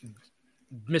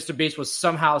Mr. Beast was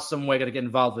somehow, some way gonna get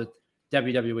involved with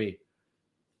WWE.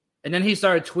 And then he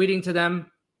started tweeting to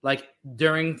them like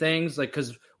during things, like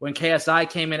because when KSI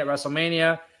came in at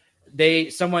WrestleMania,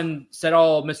 someone said,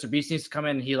 oh, Mr. Beast needs to come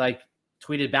in. And he like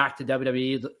tweeted back to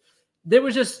WWE. There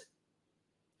was just,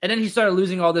 and then he started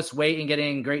losing all this weight and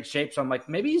getting in great shape. So I'm like,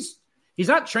 maybe he's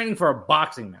not training for a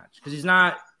boxing match because he's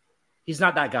not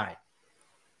that guy.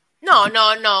 No.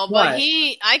 But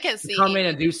I can see come in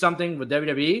and do something with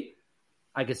WWE.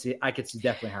 I could see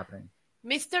definitely happening.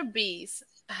 Mr. Beast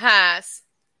has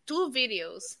 2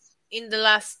 videos in the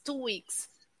last 2 weeks.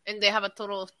 And they have a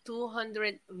total of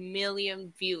 200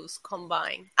 million views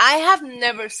combined. I have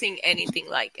never seen anything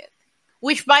like it.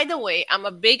 Which, by the way,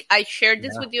 I shared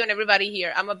this with you and everybody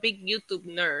here. I'm a big YouTube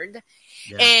nerd.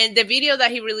 Yeah. And the video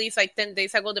that he released like 10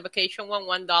 days ago, the vacation one,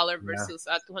 $1 versus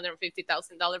a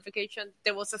 $250,000 vacation,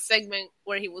 there was a segment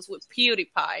where he was with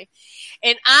PewDiePie.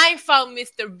 And I found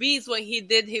Mr. Beast when he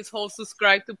did his whole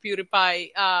subscribe to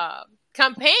PewDiePie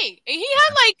campaign. And he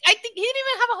had I think he didn't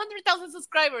even have 100,000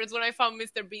 subscribers when I found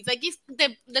Mr. Beast. Like,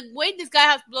 the way this guy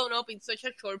has blown up in such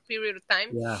a short period of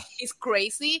time is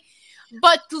crazy.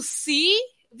 But to see,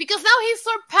 because now he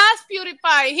surpassed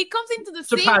PewDiePie. He comes into the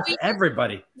scene.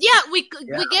 Everybody. Yeah, we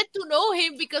get to know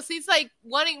him because he's like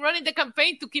running the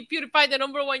campaign to keep PewDiePie the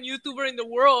number 1 YouTuber in the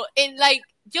world. And like,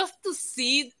 just to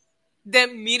see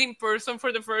them meet in person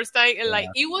for the first time, and like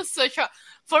it was such a,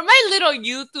 for my little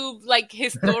YouTube like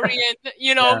historian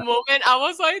moment, I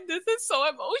was like, this is so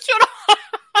emotional.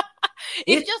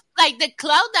 It's just like the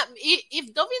cloud that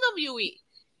if WWE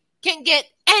can get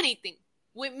anything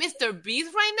with Mr.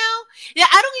 Beast right now, yeah,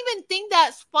 I don't even think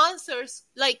that sponsors,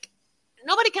 like,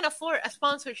 nobody can afford a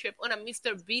sponsorship on a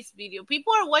Mr. Beast video.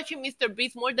 People are watching Mr.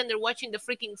 Beast more than they're watching the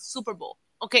freaking Super Bowl.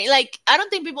 Okay, like, I don't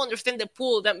think people understand the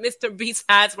pool that Mr. Beast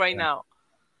has right now.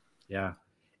 Yeah.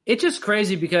 It's just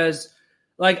crazy because,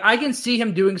 like, I can see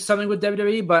him doing something with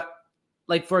WWE, but,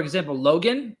 like, for example,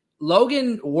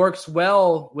 Logan works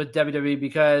well with WWE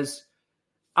because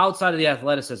outside of the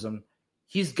athleticism,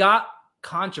 he's got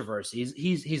controversy.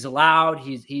 He's loud.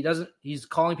 He's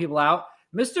calling people out.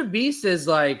 Mr. Beast is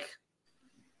like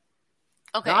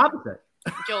the opposite.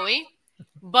 Joey,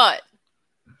 but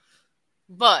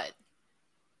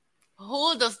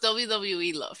who does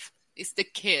WWE love? It's the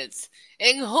kids.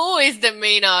 And who is the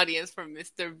main audience for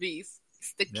Mr. Beast?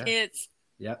 It's the kids.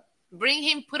 Yep. Bring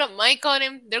him, put a mic on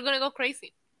him. They're going to go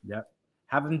crazy. Yep.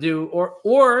 Have him do,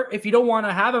 or if you don't want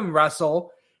to have him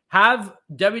wrestle, have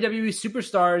WWE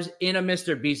superstars in a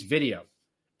Mr. Beast video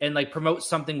and like promote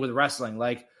something with wrestling,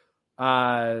 like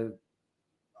a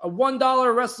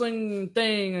 $1 wrestling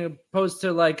thing opposed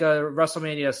to like a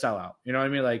WrestleMania sellout. You know what I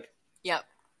mean? Like, yep.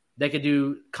 They could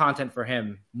do content for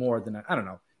him more than I don't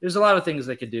know. There's a lot of things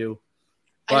they could do,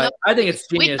 but I think it's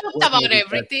genius. We talked about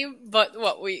everything, but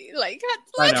what we like.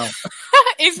 I know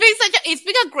it's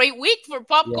been a great week for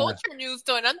pop culture news,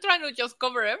 though, and I'm trying to just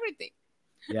cover everything.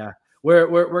 Yeah,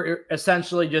 we're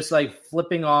essentially just like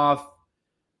flipping off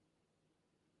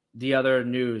the other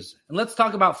news, and let's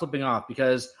talk about flipping off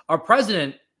because our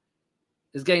president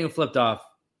is getting flipped off.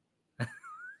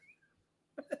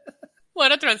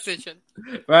 What a transition.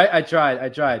 Right? I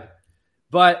tried.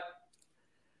 But,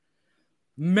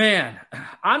 man,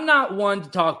 I'm not one to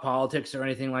talk politics or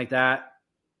anything like that.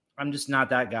 I'm just not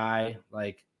that guy.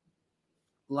 Like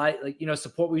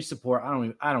support what we support.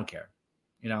 I don't care,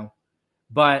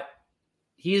 But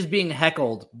he is being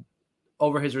heckled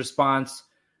over his response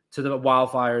to the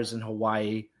wildfires in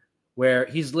Hawaii, where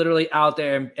he's literally out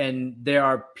there and there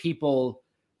are people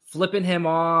flipping him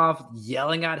off,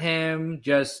 yelling at him,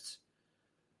 just...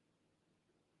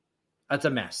 That's a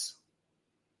mess.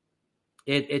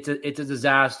 It's a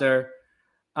disaster.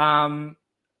 What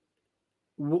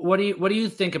do you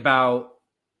think about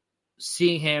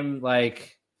seeing him,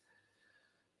 like,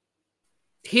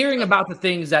 hearing about the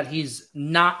things that he's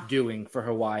not doing for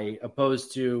Hawaii,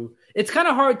 opposed to... It's kind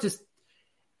of hard to...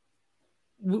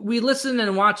 We listen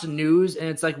and watch the news, and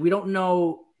it's like we don't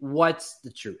know what's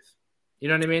the truth. You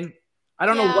know what I mean? I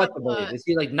don't know what to believe. Is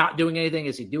he like not doing anything?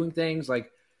 Is he doing things like?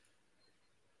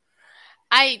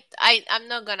 I'm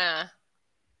not gonna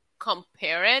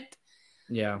compare it.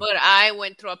 Yeah. But I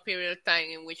went through a period of time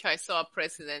in which I saw a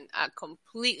president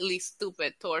completely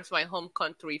stupid towards my home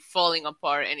country, falling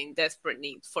apart and in desperate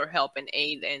need for help and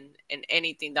aid and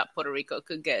anything that Puerto Rico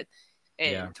could get.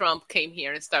 And Trump came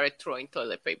here and started throwing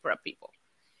toilet paper at people.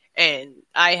 And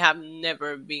I have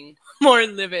never been more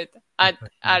livid at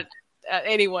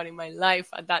anyone in my life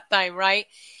at that time, right?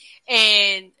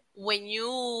 And when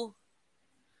you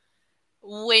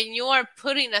are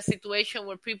put in a situation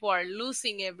where people are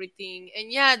losing everything,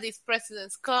 and these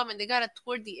presidents come and they gotta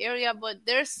tour the area, but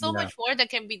there's so much more that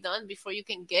can be done before you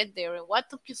can get there. And what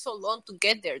took you so long to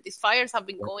get there? These fires have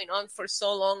been going on for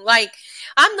so long. Like,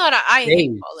 I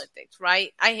hate politics,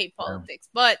 right? I hate politics,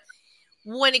 but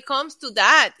when it comes to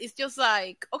that, it's just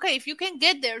like, okay, if you can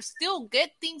get there, still get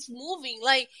things moving.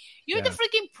 Like, you're the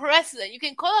freaking president. You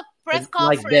can call a press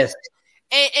conference like this.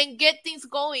 And get things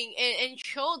going and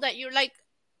show that you're like,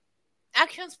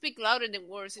 actions speak louder than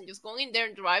words, and just going in there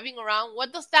and driving around.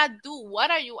 What does that do?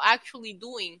 What are you actually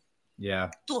doing?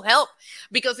 To help?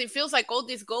 Because it feels like all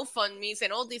these GoFundMes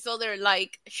and all these other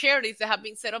like charities that have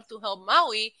been set up to help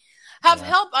Maui have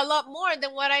helped a lot more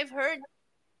than what I've heard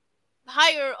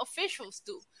higher officials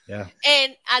do.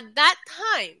 And at that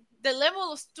time, the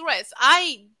level of stress,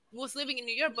 I was living in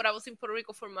New York, but I was in Puerto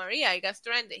Rico for Maria. I got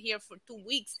stranded here for 2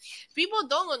 weeks. People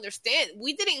don't understand.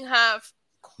 We didn't have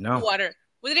water.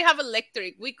 We didn't have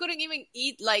electric. We couldn't even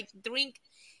eat, like, drink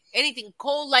anything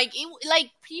cold. Like,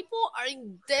 people are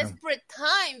in desperate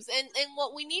times. And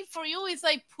what we need for you is,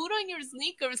 like, put on your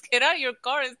sneakers, get out of your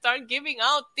car and start giving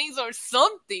out things or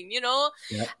something,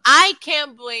 I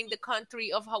can't blame the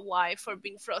country of Hawaii for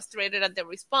being frustrated at the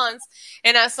response.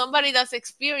 And as somebody that's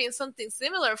experienced something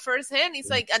similar firsthand, it's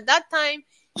like, at that time,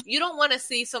 you don't want to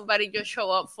see somebody just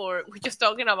show up for, we're just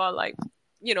talking about, like,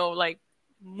 like,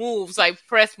 moves, like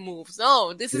press moves.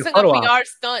 No, this isn't a PR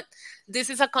stunt. This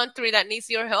is a country that needs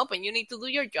your help, and you need to do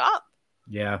your job.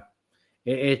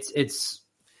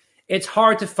 It's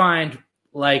hard to find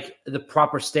like the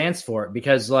proper stance for it,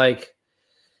 because like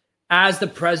as the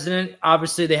president,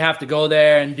 obviously they have to go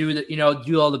there and do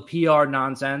do all the PR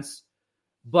nonsense,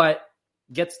 but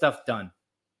get stuff done.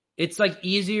 It's like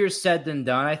easier said than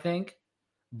done, I think,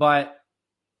 but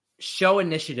show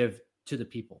initiative to the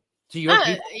people, to your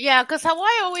people. Yeah, because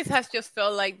Hawaii always has just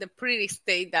felt like the pretty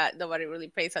state that nobody really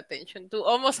pays attention to.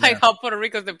 Almost like how Puerto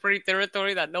Rico is the pretty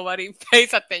territory that nobody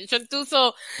pays attention to.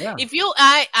 So if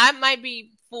I might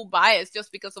be full biased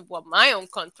just because of what my own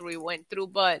country went through,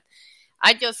 but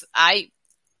I agree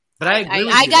with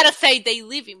you. Gotta say, they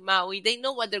live in Maui. They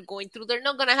know what they're going through. They're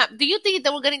not gonna have. Do you think they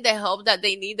were getting the help that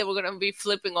they need? They were gonna be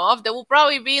flipping off. They will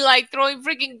probably be like throwing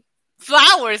freaking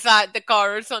flowers at the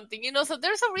car or something. So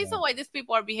there's a reason why these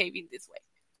people are behaving this way.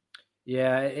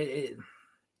 Yeah,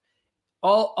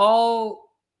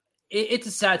 it's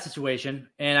a sad situation,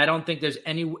 and I don't think there's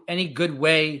any good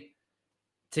way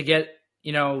to get.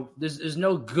 There's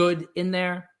no good in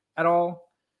there at all.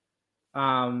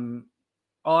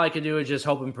 All I can do is just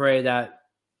hope and pray that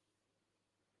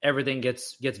everything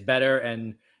gets better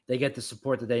and they get the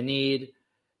support that they need,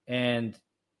 and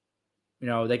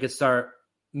they could start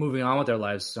moving on with their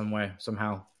lives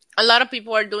somehow. A lot of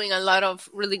people are doing a lot of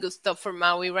really good stuff for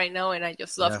Maui right now, and I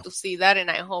just love to see that. And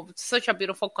I hope it's such a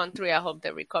beautiful country. I hope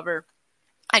they recover.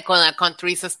 I call that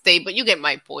country a state, but you get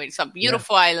my point. It's a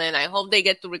beautiful island. I hope they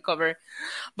get to recover,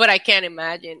 but I can't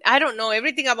imagine. I don't know.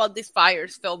 Everything about these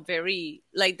fires felt very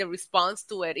like the response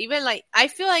to it. Even like, I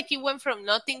feel like it went from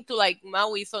nothing to like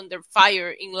Maui's under fire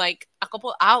in like a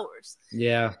couple hours.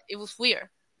 Yeah. It was weird.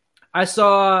 I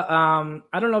saw,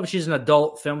 I don't know if she's an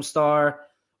adult film star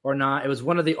or not. It was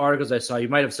one of the articles I saw. You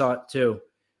might have saw it too,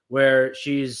 where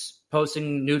she's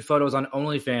posting nude photos on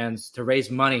OnlyFans to raise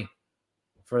money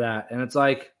for that. And it's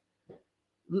like,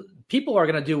 people are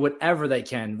going to do whatever they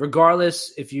can,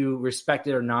 regardless if you respect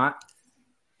it or not.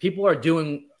 People are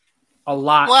doing a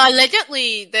lot. Well,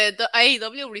 allegedly, the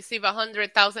AEW received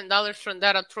 $100,000 from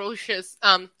that atrocious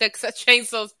Texas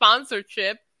Chainsaw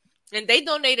sponsorship, and they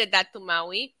donated that to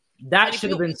Maui. That should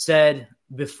have been said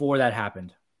before that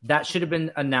happened. That should have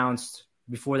been announced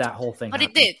before that whole thing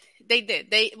happened. But they did.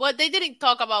 They didn't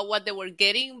talk about what they were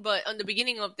getting, but on the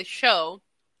beginning of the show,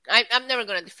 I'm never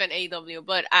going to defend AEW,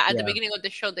 but at the beginning of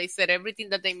the show, they said everything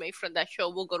that they made from that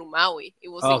show will go to Maui. It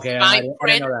was okay. I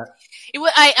didn't know that. It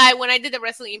was, when I did the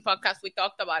Wrestling In podcast, we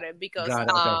talked about it because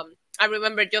I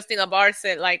remember Justin Labar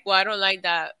said, like, well, I don't like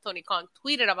that Tony Khan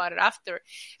tweeted about it after.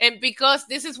 And because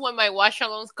this is when my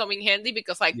watch-alongs come in handy,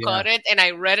 because I caught it and I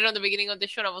read it on the beginning of the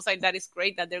show, and I was like, that is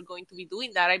great that they're going to be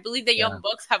doing that. I believe the Young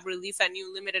Bucks have released a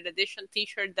new limited edition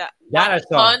t-shirt that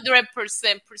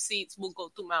 100% proceeds will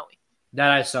go to Maui. That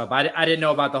I saw, but I didn't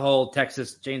know about the whole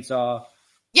Texas Chainsaw.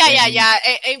 Yeah.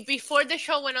 And before the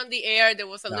show went on the air, there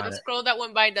was a little scroll that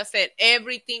went by that said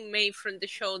everything made from the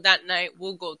show that night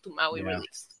will go to Maui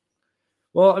release.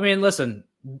 Well, I mean, listen,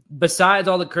 besides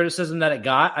all the criticism that it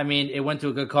got, I mean, it went to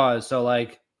a good cause. So,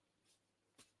 like,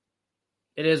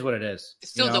 it is what it is.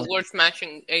 It's still the worst match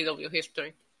in AEW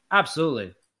history.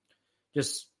 Absolutely.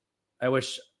 Just, I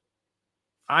wish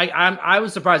I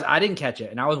was surprised I didn't catch it,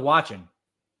 and I was watching.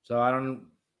 So I don't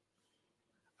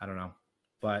know,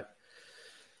 but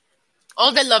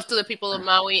all the love to the people of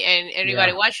Maui and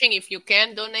everybody watching. If you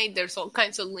can donate, there's all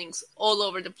kinds of links all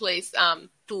over the place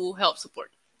to help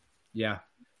support. Yeah,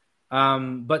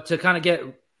 but to kind of get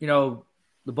the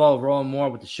ball rolling more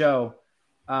with the show,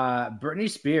 Britney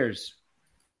Spears,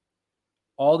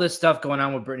 all this stuff going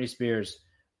on with Britney Spears.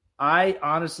 I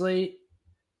honestly,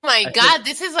 oh my God,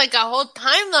 this is like a whole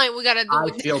timeline we gotta do.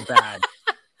 I feel bad.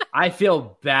 I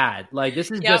feel bad. Like,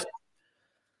 this is just,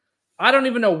 I don't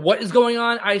even know what is going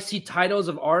on. I see titles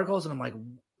of articles and I'm like,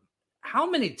 how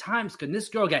many times can this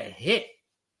girl get hit?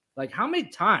 Like, how many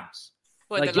times?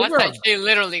 Well, like, the last time she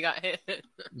literally got hit.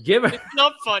 Give her. It's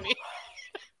not funny.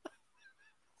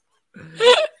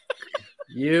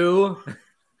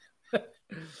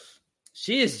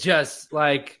 She is just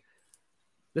like,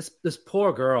 this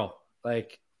poor girl.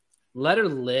 Like, let her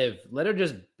live. Let her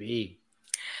just be.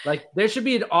 Like, there should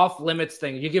be an off-limits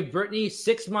thing. You give Britney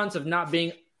 6 months of not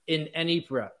being in any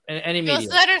media. Just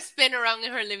let her spin around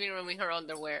in her living room in her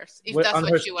underwears, if that's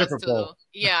what she wants to do.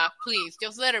 Yeah, please,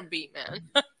 just let her be,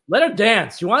 man. Let her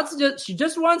dance. She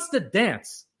just wants to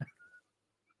dance.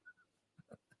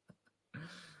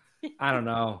 I don't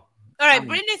know. All right,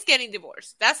 Britney's getting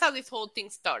divorced. That's how this whole thing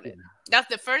started. Yeah. That's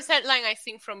the first headline I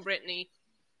seen from Britney.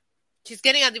 She's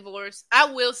getting a divorce.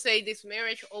 I will say this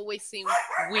marriage always seemed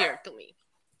weird to me.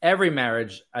 Every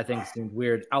marriage, I think, seemed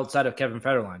weird outside of Kevin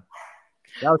Federline.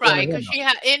 Right, because she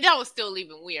had, and that was still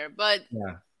even weird. But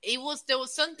there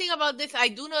was something about this. I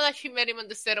do know that she met him on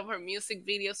the set of her music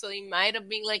video, so it might have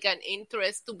been like an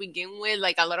interest to begin with.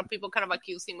 Like a lot of people kind of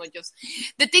accuse him of just.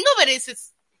 The thing of it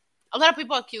is a lot of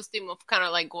people accused him of kind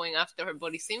of like going after her,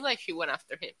 but it seemed like she went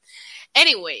after him.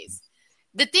 Anyways,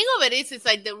 the thing of it is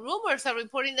like the rumors are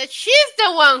reporting that she's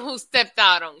the one who stepped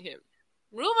out on him.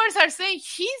 Rumors are saying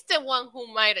she's the one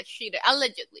who might have cheated,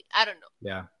 allegedly. I don't know.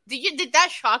 Yeah. Did that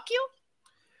shock you?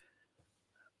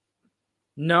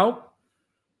 No.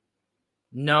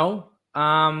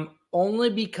 Only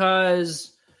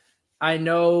because I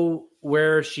know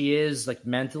where she is, like,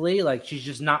 mentally. Like, she's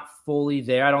just not fully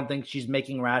there. I don't think she's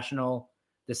making rational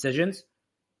decisions.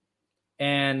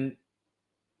 And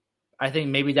I think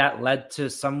maybe that led to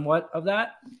somewhat of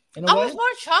that in a way. I was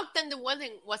more shocked than the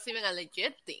wedding was even a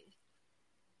legit thing.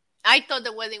 I thought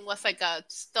the wedding was like a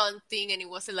stunt thing and it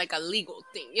wasn't like a legal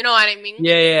thing. You know what I mean?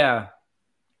 Yeah.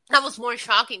 That was more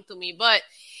shocking to me. But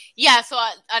yeah, so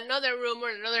another rumor,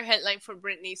 another headline for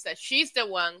Britney is that she's the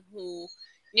one who,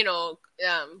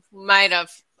 might have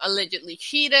allegedly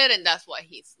cheated and that's why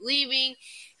he's leaving.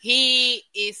 He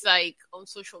is like on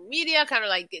social media, kind of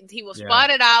like he was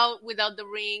spotted out without the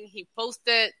ring. He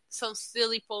posted some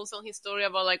silly post on his story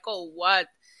about like, oh, what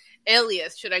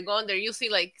alias should I go under? You see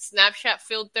like Snapchat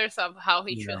filters of how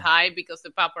he should hide because the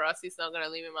paparazzi is not going to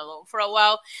leave him alone for a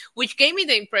while, which gave me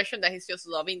the impression that he's just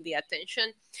loving the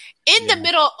attention. In the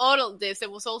middle of all of this,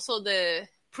 there was also the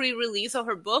pre-release of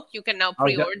her book. You can now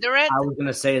pre-order it. I was going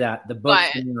to say that. The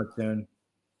book's coming out soon.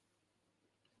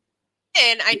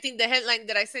 And I think the headline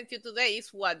that I sent you today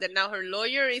is that now her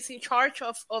lawyer is in charge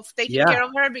of taking care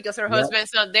of her because her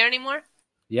husband's not there anymore.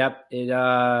 Yep.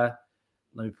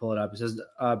 Let me pull it up. It says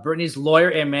Britney's lawyer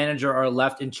and manager are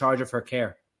left in charge of her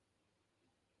care,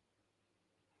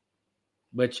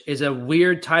 which is a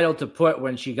weird title to put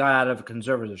when she got out of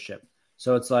conservatorship.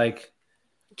 So it's like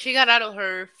she got out of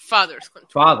her father's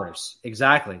control. Father's,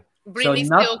 exactly. Britney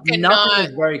so still cannot. Nothing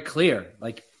is very clear.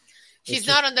 Like she's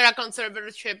not under a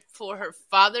conservatorship for her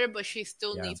father, but she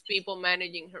still needs people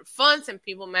managing her funds and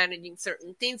people managing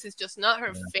certain things. It's just not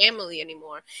her family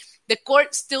anymore. The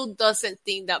court still doesn't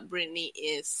think that Britney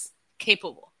is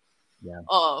capable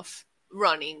of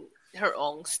running her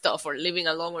own stuff or living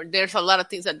alone. Or there's a lot of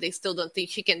things that they still don't think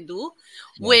she can do,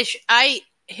 which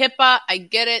HIPAA, I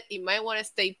get it. You might want to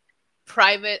stay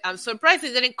private. I'm surprised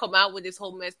it didn't come out with this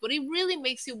whole mess, but it really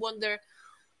makes you wonder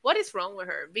what is wrong with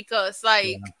her? Because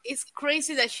it's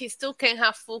crazy that she still can't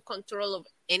have full control of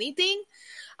anything.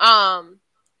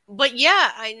 But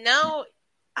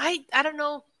I don't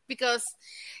know, because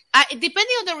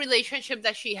depending on the relationship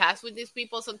that she has with these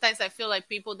people, sometimes I feel like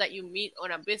people that you meet on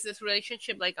a business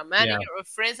relationship, like a manager or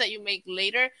friends that you make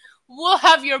later, will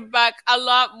have your back a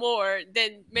lot more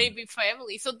than maybe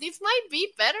family. So this might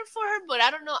be better for her, but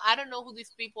I don't know. I don't know who these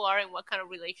people are and what kind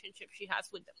of relationship she has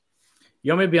with them.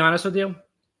 You want me to be honest with you?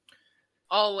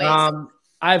 Always.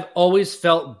 I've always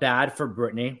felt bad for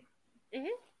Britney.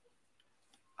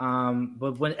 Mm-hmm.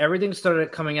 But when everything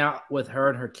started coming out with her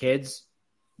and her kids,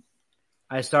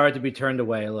 I started to be turned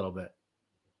away a little bit.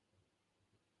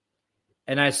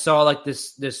 And I saw like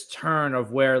this turn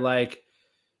of where like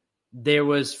there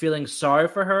was feeling sorry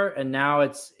for her, and now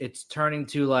it's turning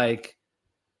to like,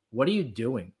 what are you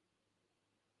doing?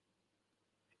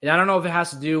 And I don't know if it has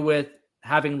to do with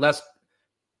having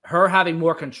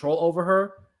more control over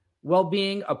her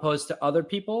well-being opposed to other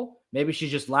people. Maybe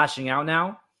she's just lashing out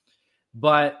now.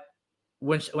 But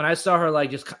when I saw her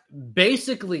like just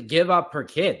basically give up her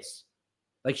kids,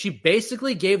 like she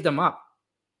basically gave them up,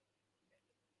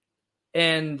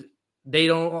 and they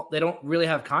don't really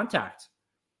have contact.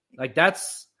 Like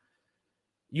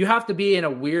you have to be in a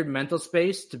weird mental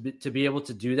space to be able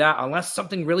to do that, unless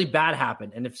something really bad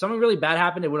happened. And if something really bad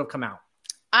happened, it would have come out.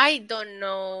 I don't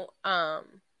know. I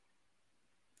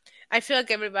feel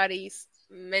like everybody's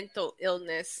mental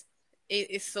illness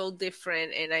is so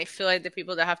different, and I feel like the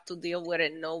people that have to deal with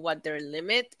it know what their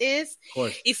limit is. Of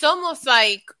course. It's almost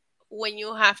like when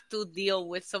you have to deal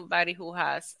with somebody who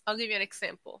has, I'll give you an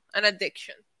example, an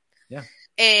addiction. Yeah.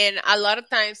 And a lot of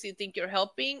times you think you're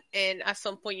helping, and at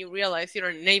some point you realize you're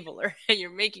an enabler and you're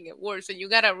making it worse. And you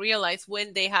got to realize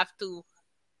when they have to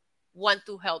want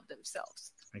to help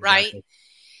themselves, right?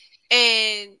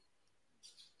 And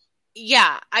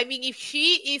I mean, if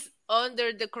she is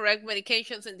under the correct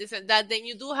medications and this and that, then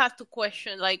you do have to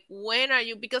question, like, when are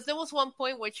you? Because there was one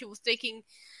point where she was taking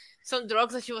some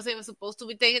drugs that she wasn't even supposed to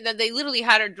be taking, that they literally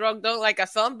had her drugged out like a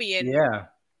zombie and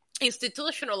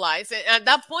institutionalized. And at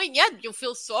that point, you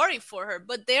feel sorry for her.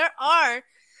 But there are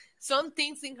some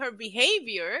things in her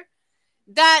behavior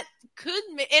that could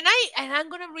and I'm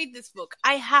gonna read this book.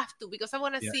 I have to, because I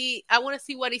want to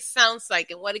see what it sounds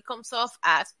like and what it comes off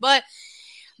as. But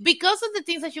because of the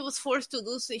things that she was forced to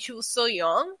do since she was so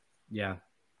young,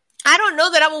 I don't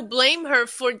know that I will blame her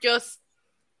for just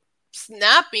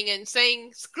snapping and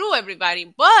saying screw everybody.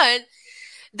 But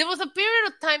there was a period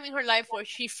of time in her life where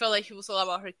she felt like she was all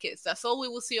about her kids. That's all we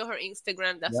will see on her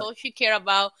Instagram. That's all she cared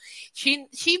about. She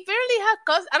barely had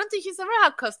I don't think she's ever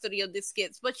had custody of these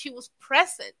kids, but she was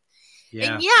present.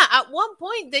 And at one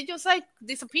point they just like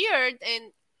disappeared,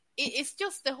 and it's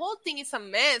just, the whole thing is a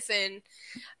mess. And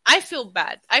I feel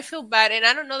bad, and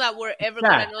I don't know that we're ever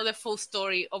gonna know the full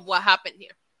story of what happened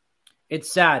here. It's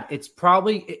sad. It's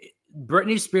probably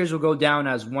Britney Spears will go down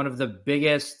as one of the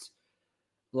biggest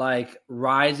like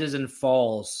rises and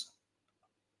falls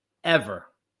ever,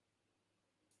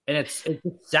 and it's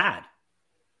sad.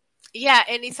 Yeah,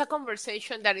 and it's a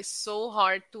conversation that is so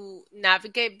hard to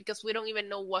navigate because we don't even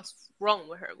know what's wrong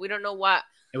with her. We don't know what,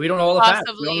 and we don't know all the facts.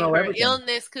 Possibly her everything.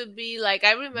 Illness could be. Like,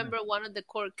 I remember one of the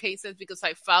court cases, because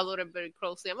I followed it very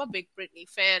closely. I'm a big Britney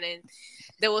fan, and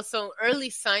there was some early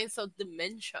signs of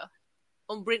dementia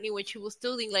on Britney when she was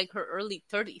still in like her early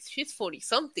 30s. She's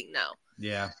 40-something now.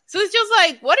 Yeah. So it's just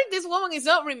like, what if this woman is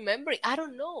not remembering? I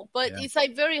don't know. But it's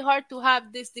like very hard to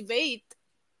have this debate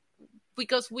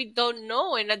because we don't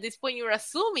know. And at this point, you're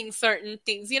assuming certain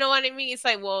things. You know what I mean? It's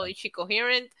like, well, is she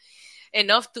coherent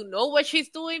enough to know what she's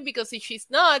doing? Because if she's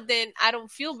not, then I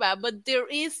don't feel bad. But there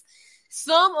is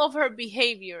some of her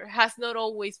behavior has not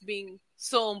always been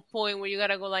so on point where you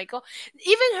gotta go like, oh,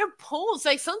 even her posts,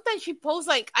 like sometimes she posts,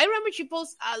 like, I remember she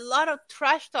posts a lot of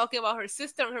trash talking about her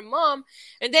sister and her mom,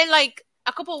 and then like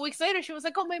a couple of weeks later she was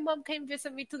like, oh, my mom came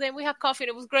visit me today and we had coffee and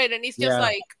it was great. And it's just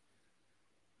like,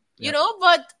 you know,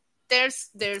 but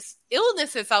there's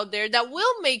illnesses out there that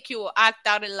will make you act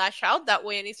out and lash out that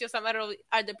way, and it's just a matter of,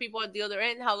 are the people at the other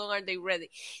end, how long are they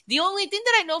ready? The only thing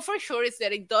that I know for sure is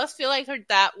that it does feel like her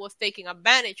dad was taking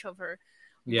advantage of her.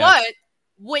 But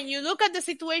when you look at the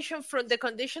situation from the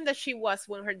condition that she was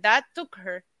when her dad took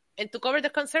her and took over the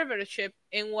conservatorship,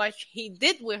 and what he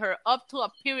did with her up to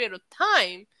a period of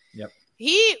time,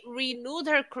 he renewed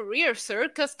her career.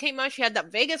 Circus came out. She had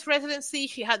that Vegas residency.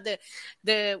 She had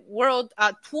the world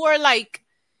tour. Like,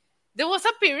 there was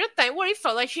a period of time where it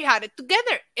felt like she had it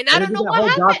together. And I don't know what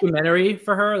happened. Documentary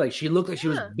for her, like she looked like she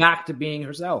was back to being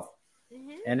herself.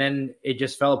 And then it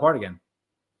just fell apart again.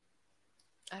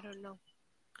 I don't know.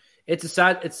 It's a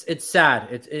sad. It's sad.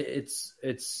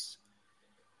 It's.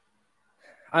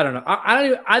 I don't know.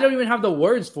 I don't even have the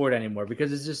words for it anymore,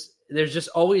 because it's just, there's just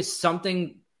always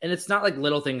something. And it's not like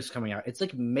little things coming out. It's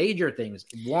like major things,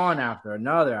 one after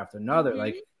another after another.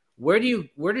 Like, where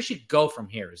does she go from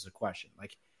here is the question.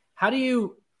 Like, how do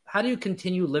you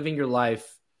continue living your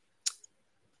life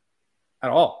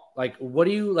at all? Like, what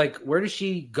do you, like, where does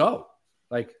she go?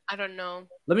 Like, I don't know.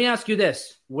 Let me ask you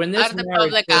this. When this out of the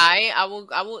public eye, I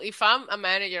will, if I'm a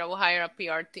manager, I will hire a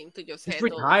PR team to just handle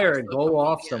retire and go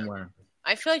off somewhere.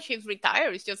 I feel like she's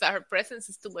retired. It's just that her presence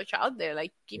is too much out there.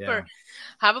 Like, keep her,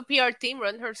 have a PR team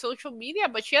run her social media,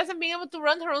 but she hasn't been able to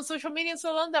run her own social media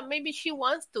so long that maybe she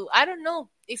wants to. I don't know.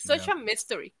 It's such a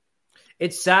mystery.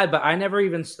 It's sad, but I never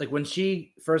even, like, when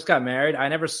she first got married, I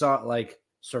never saw it like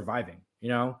surviving, you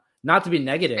know, not to be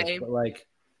negative, but like,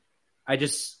 I'm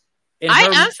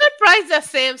surprised that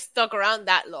Sam stuck around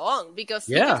that long, because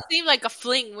he just seemed like a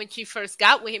fling when she first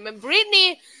got with him. And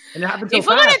Britney, and it happened so if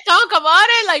we're going to talk about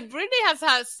it, like, Britney has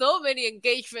had so many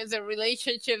engagements and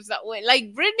relationships that went,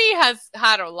 like, Britney has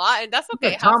had a lot, and that's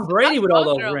okay. Tom Brady with all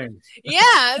those rings.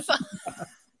 Yes.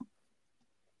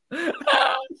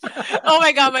 Oh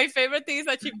my god, my favorite thing is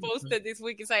that she posted this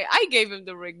week is like, I gave him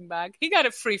the ring back. He got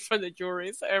it free from the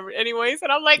jewelries anyways.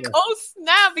 And I'm like, oh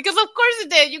snap, because of course you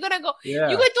did. You're gonna go, you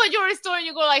go to a jewelry store and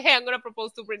you go like, hey, I'm gonna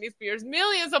propose to Britney Spears.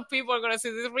 Millions of people are gonna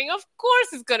see this ring. Of course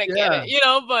it's gonna get it, you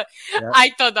know. But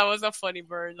I thought that was a funny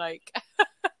burn. Like,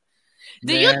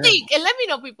 do you think, and let me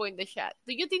know, people in the chat,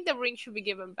 do you think the ring should be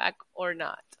given back or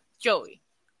not? Joey?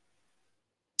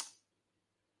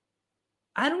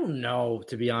 I don't know,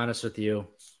 to be honest with you.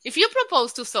 If you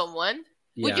propose to someone,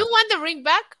 would you want the ring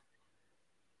back?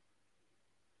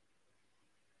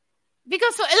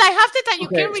 Because like half the time you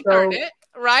can return it,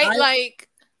 right? Like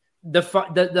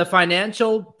the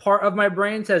financial part of my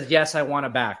brain says yes, I want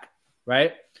it back,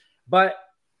 right? But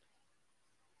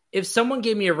if someone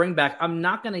gave me a ring back, I'm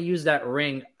not going to use that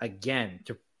ring again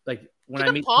to, like, when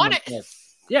I meet someone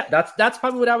else. Yeah, that's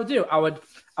probably what I would do. I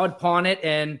would pawn it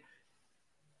and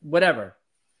whatever.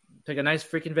 Take a nice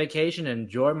freaking vacation,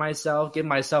 enjoy myself, give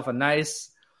myself a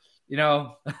nice, you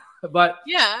know, but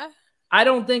I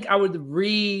don't think I would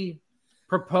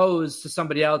propose to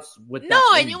somebody else with no,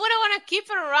 that and you wouldn't want to keep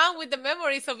it around with the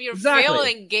memories of your failed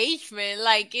engagement.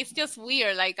 Like, it's just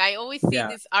weird. Like, I always see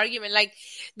this argument, like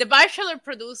the Bachelor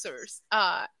producers,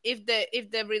 if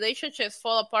the relationships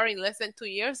fall apart in less than 2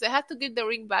 years, they have to give the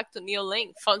ring back to Neil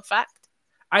Lane. Fun fact.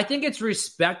 I think it's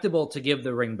respectable to give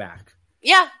the ring back.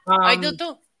 Yeah, I do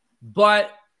too.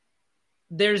 But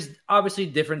there's obviously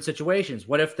different situations.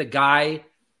 What if the guy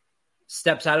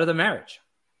steps out of the marriage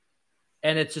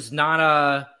and it's just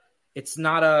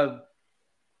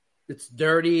it's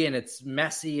dirty and it's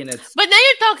messy and it's. But now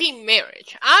you're talking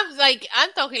marriage.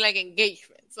 I'm talking like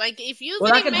engagements. Like, if you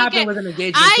that can happen with an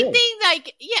engagement. I think,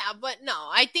 like, yeah, but no,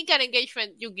 I think an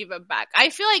engagement you give it back. I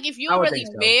feel like if you're already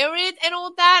married and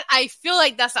all that, I feel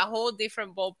like that's a whole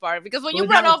different ballpark. Because when you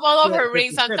brought up all of her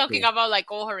rings, I'm talking about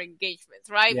like all her engagements,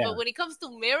 right? Yeah. But when it comes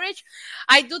to marriage,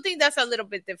 I do think that's a little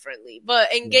bit differently.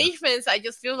 But engagements, I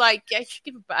just feel like you should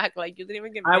give it back. Like, you didn't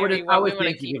even get married. I would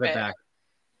think you give it back.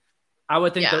 I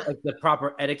would think that, like, the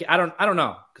proper etiquette. I don't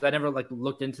know, because I never like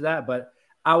looked into that, but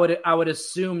I would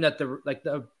assume that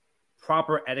the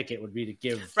proper etiquette would be to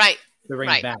give the ring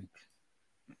back.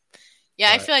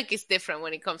 Yeah, but I feel like it's different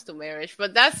when it comes to marriage,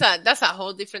 but that's a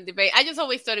whole different debate. I just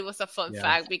always thought it was a fun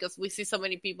fact, because we see so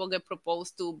many people get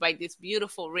proposed to by these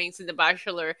beautiful rings in The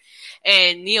Bachelor,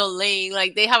 and Neil Lane,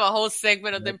 like, they have a whole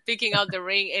segment of them picking out the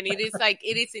ring, and it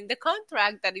is in the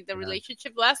contract that if the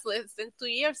relationship lasts less than 2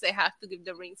 years, they have to give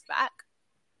the rings back.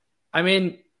 I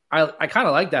mean, I kind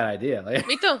of like that idea. Like,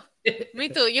 Me too. Me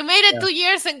too. You made it 2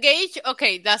 years engaged.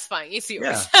 Okay, that's fine. It's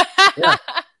yours.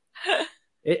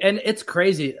 And it's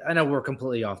crazy. I know we're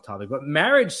completely off topic, but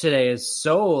marriage today is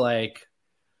so, like,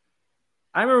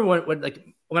 I remember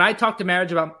when I talk to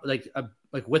marriage about like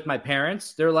with my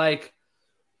parents, they're like,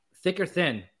 thick or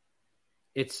thin.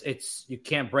 It's you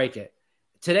can't break it.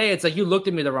 Today it's like, you looked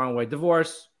at me the wrong way.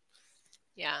 Divorce.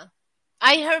 Yeah.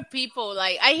 I hear people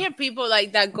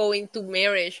like that go into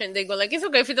marriage and they go like, it's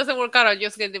okay if it doesn't work out, I'll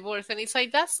just get divorced. And it's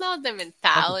like, that's not the mentality.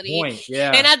 That's the point.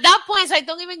 Yeah. And at that point, it's like,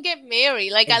 don't even get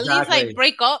married. Like, exactly. At least like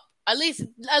break up. At least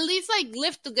like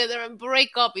live together and break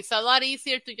up. It's a lot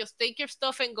easier to just take your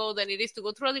stuff and go than it is to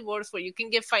go through a divorce where you can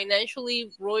get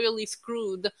financially royally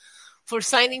screwed for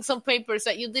signing some papers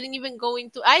that you didn't even go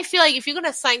into. I feel like if you're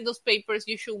going to sign those papers,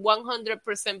 you should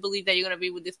 100% believe that you're going to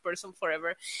be with this person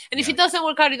forever. And if it doesn't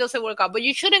work out, it doesn't work out. But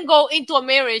you shouldn't go into a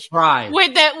marriage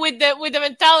with the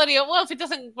mentality of, well, if it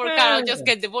doesn't work out, I'll just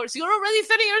get divorced. You're already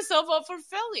setting yourself up for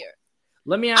failure.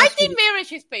 Let me ask you. I think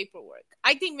marriage is paperwork.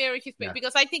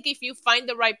 Because I think if you find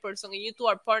the right person and you two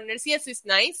are partners, yes, it's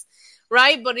nice,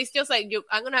 right? But it's just like,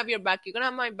 I'm going to have your back. You're going to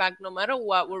have my back no matter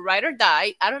what. We'll ride or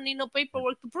die. I don't need no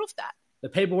paperwork to prove that. The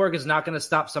paperwork is not going to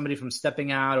stop somebody from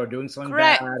stepping out or doing something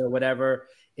bad or whatever.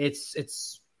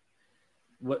 It's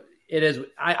what it is.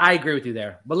 I agree with you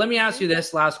there. But let me ask you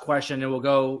this last question, and we'll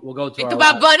go to our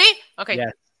about Bunny. Okay.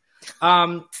 Yes.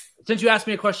 Since you asked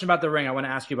me a question about the ring, I want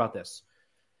to ask you about this.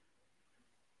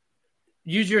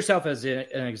 Use yourself as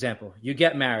an example. You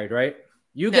get married, right?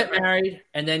 You get married,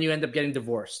 and then you end up getting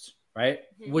divorced, right?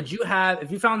 Mm-hmm. Would you have,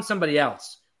 if you found somebody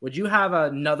else, would you have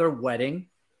another wedding?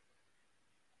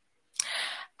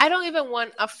 I don't even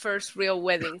want a first real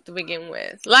wedding to begin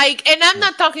with. Like, and I'm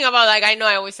not talking about, like, I know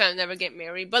I always say I'll never get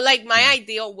married, but like my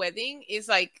ideal wedding is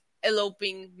like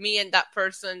eloping me and that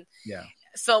person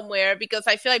somewhere, because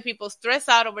I feel like people stress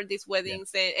out over these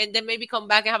weddings and then maybe come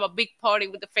back and have a big party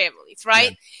with the families,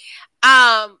 right?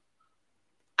 Yeah.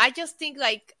 I just think,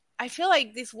 like, I feel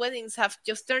like these weddings have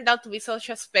just turned out to be such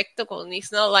a spectacle, and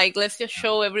it's not like, let's just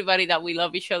show everybody that we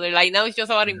love each other. Like, now it's just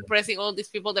about impressing all these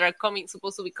people that are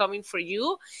supposed to be coming for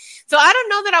you. So I don't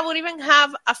know that I would even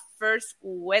have a first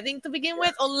wedding to begin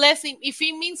with, unless if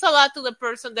it means a lot to the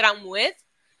person that I'm with,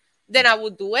 then I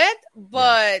would do it.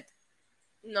 But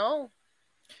no.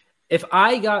 If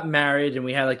I got married and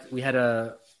we had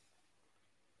a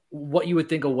what you would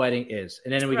think a wedding is,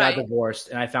 and then we got divorced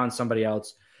and I found somebody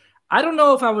else, I don't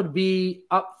know if I would be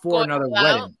up for another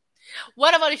wedding.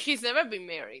 What about if she's never been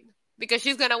married? Because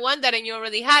she's gonna want that, and you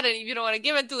already had it, and you don't want to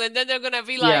give it to them. Then they're gonna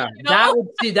be like,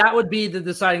 that would be the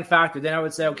deciding factor. Then I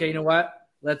would say, okay, you know what?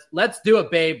 Let's do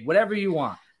it, babe. Whatever you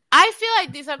want. I feel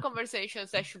like these are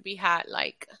conversations that should be had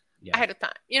like ahead of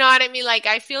time. You know what I mean? Like,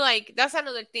 I feel like that's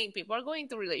another thing. People are going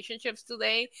into relationships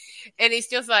today, and it's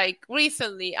just like,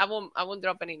 recently, I won't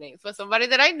drop any names, but somebody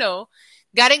that I know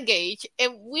got engaged,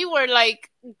 and we were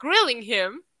like grilling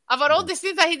him about all these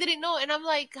things that he didn't know. And I'm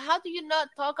like, how do you not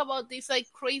talk about these like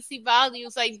crazy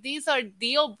values? Like, these are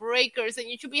deal breakers, and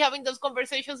you should be having those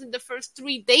conversations in the first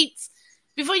 3 dates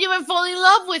before you even fall in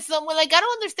love with someone. Like, I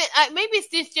don't understand. Maybe it's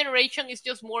this generation is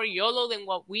just more YOLO than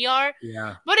what we are.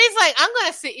 Yeah. But it's like, I'm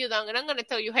going to sit you down and I'm going to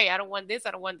tell you, hey, I don't want this.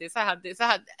 I don't want this. I have this.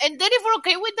 And then if we're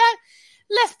okay with that,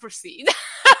 let's proceed.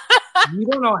 You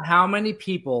don't know how many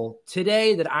people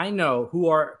today that I know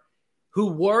who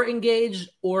were engaged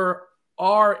or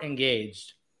are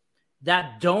engaged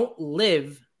that don't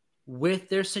live with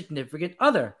their significant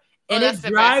other. And it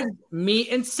drives me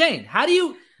insane. How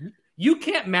do you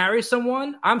can't marry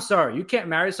someone. I'm sorry. You can't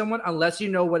marry someone unless you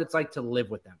know what it's like to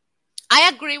live with them.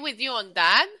 I agree with you on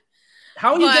that.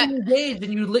 How are you getting engaged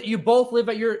and you both live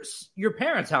at your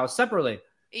parents' house separately?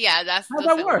 Yeah, how does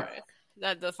that work?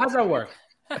 That doesn't. How's that work?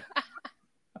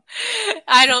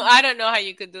 I don't know how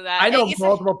you could do that. I know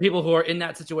multiple people who are in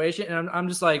that situation, and I'm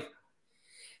just like,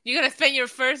 you're gonna spend your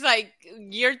first like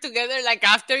year together, like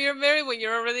after you're married, when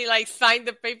you're already like signed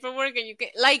the paperwork, and you can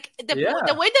like the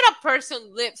way that a person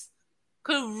lives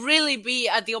could really be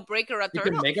a deal breaker. You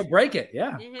can make it break it.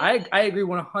 Yeah, mm-hmm. I agree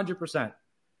 100%.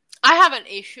 I have an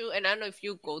issue, and I don't know if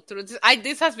you go through this.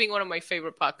 This has been one of my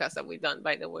favorite podcasts that we've done,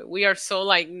 by the way. We are so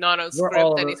like not on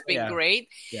script, and it's been great.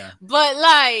 Yeah. But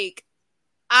like,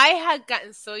 I had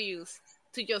gotten so used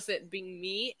to just it being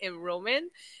me and Roman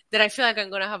that I feel like I'm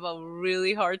gonna have a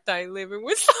really hard time living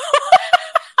with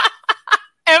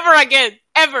ever again.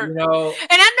 Ever. You know, and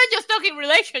I'm not just talking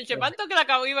relationship. I'm talking like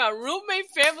I'm even a roommate,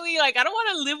 family. Like, I don't want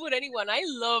to live with anyone. I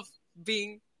love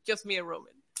being just me and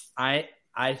Roman.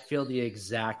 I feel the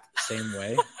exact same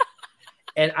way.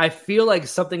 And I feel like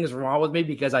something is wrong with me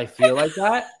because I feel like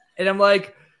that. And I'm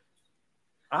like,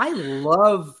 I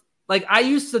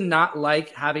used to not like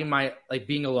having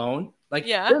being alone. Like,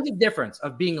 there's a difference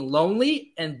of being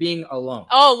lonely and being alone.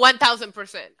 Oh,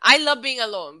 1,000%. I love being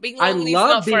alone. Being lonely is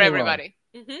not for everybody.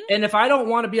 Mm-hmm. And if I don't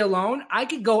want to be alone, I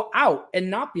could go out and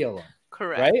not be alone.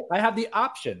 Correct. Right? I have the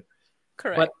option.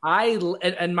 Correct. But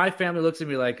and my family looks at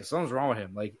me like, something's wrong with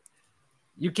him. Like,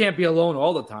 you can't be alone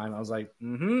all the time. I was like,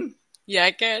 yeah,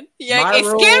 I can. Yeah, it's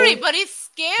scary, but it's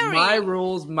scary. My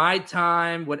rules, my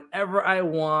time, whatever I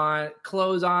want,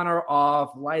 clothes on or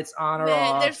off, lights on or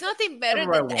off. There's nothing better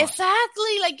than that.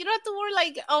 Exactly. Like, you don't have to worry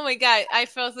like, oh my God, I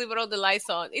fell asleep with all the lights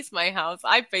on. It's my house.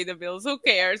 I pay the bills. Who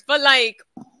cares? But like,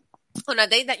 on a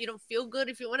day that you don't feel good,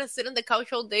 if you want to sit on the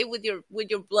couch all day with your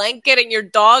blanket and your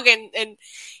dog and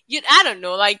you, I don't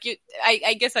know, like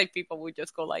I guess like people would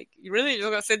just go like, you really just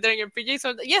gonna sit there in your PJs?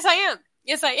 So yes, I am.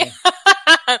 Yes, I am.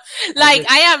 Yeah. Like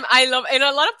I am. I love, and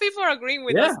a lot of people are agreeing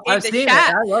with us in the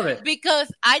chat. I love it because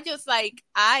I just like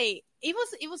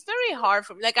it was very hard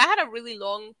for me. Like, I had a really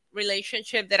long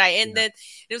relationship that I ended.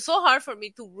 It was so hard for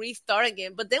me to restart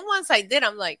again. But then once I did,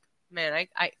 I'm like, man,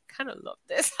 I kind of love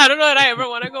this. I don't know that I ever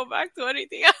want to go back to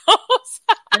anything else.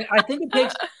 I think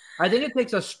it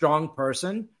takes a strong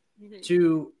person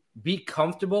to be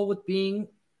comfortable with being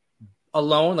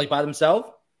alone, like by themselves,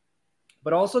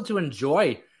 but also to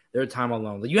enjoy their time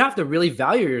alone. Like, you have to really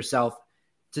value yourself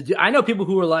to do. I know people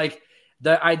who are like,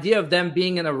 the idea of them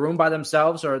being in a room by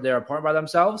themselves or their apartment by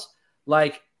themselves,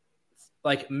 like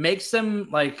makes them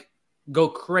like go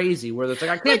crazy. Where it's like,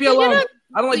 I can't be alone.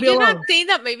 I don't like being alone. Do you not think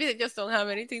that maybe they just don't have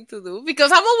anything to do?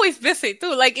 Because I'm always busy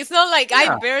too. Like, it's not like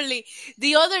I barely.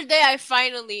 The other day,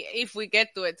 if we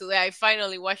get to it today, I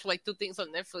finally watched like 2 things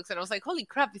on Netflix, and I was like, holy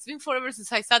crap! It's been forever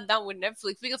since I sat down with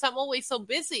Netflix because I'm always so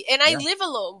busy, and I live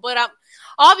alone. But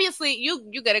obviously you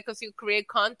get it because you create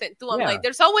content too. I'm like,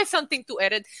 there's always something to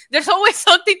edit. There's always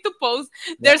something to post.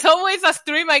 There's always a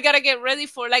stream I gotta get ready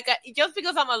for. Like, just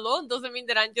because I'm alone doesn't mean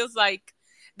that I'm just like.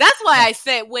 That's why I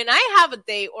said, when I have a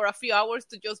day or a few hours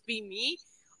to just be me,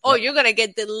 you're going to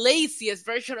get the laziest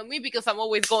version of me because I'm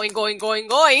always going.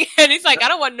 And it's like, I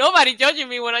don't want nobody judging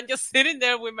me when I'm just sitting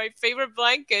there with my favorite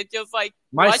blanket, just like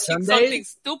watching something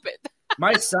stupid.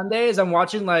 My Sundays, I'm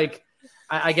watching like,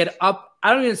 I get up.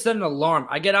 I don't even set an alarm.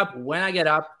 I get up when I get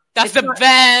up. That's the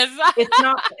best.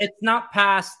 It's not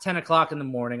past 10 o'clock in the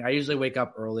morning. I usually wake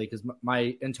up early because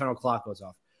my internal clock goes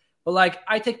off. But like,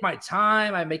 I take my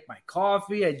time. I make my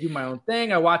coffee. I do my own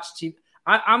thing. I watch TV.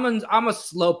 I'm a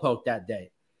slowpoke that day.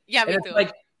 Yeah, me too.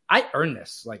 Like, I earn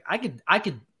this. Like, I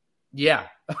could. Yeah.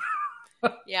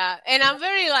 Yeah, and I'm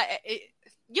very like.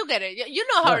 You get it. You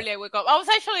know how early I wake up. I was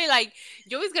actually like,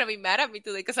 Joey's gonna be mad at me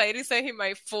today because I didn't send him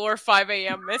my 4 or 5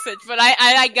 a.m. message. But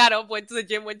I got up, went to the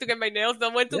gym, went to get my nails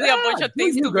done, went to do a bunch of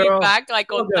things to be back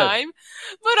like on time.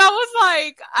 But I was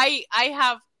like, I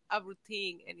have a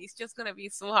routine, and it's just gonna be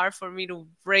so hard for me to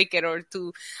break it or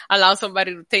to allow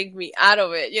somebody to take me out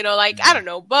of it. You know, like, I don't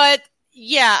know, but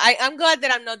Yeah, I'm glad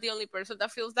that I'm not the only person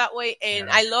that feels that way. And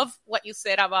I love what you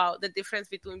said about the difference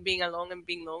between being alone and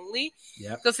being lonely.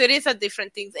 Because it is a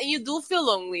different thing. And you do feel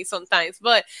lonely sometimes.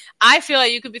 But I feel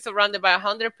like you could be surrounded by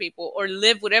 100 people or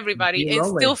live with everybody and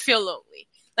still feel lonely.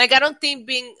 Like, I don't think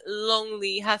being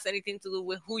lonely has anything to do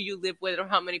with who you live with or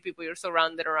how many people you're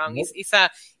surrounded around. Nope.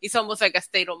 It's almost like a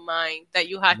state of mind that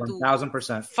you have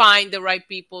 1,000%. to find the right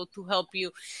people to help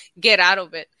you get out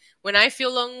of it. When I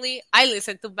feel lonely, I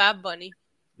listen to Bad Bunny.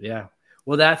 Yeah.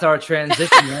 Well, that's our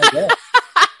transition right there.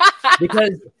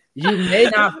 Because you may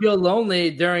not feel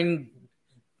lonely during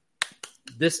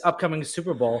this upcoming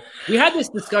Super Bowl. We had this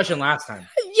discussion last time.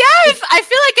 Yes, I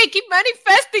feel like I keep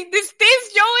manifesting these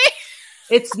things, Joey.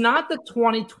 It's not the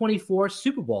 2024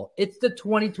 Super Bowl. It's the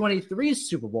 2023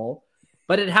 Super Bowl,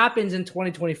 but it happens in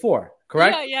 2024,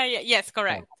 correct? Yeah. Yes,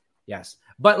 correct. Yes.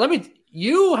 But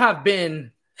you have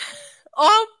been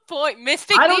on point,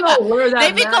 Mystic Diva. I don't know where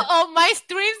that on my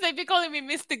streams, they be calling me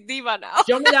Mystic Diva now.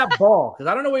 Show me that ball,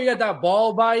 because I don't know where you got that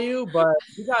ball by you, but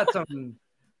you got some.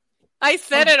 I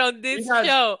said it on this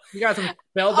show. You got some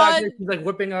spell back there. She's like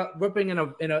whipping in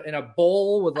a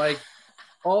bowl with like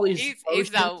all these. It's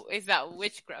that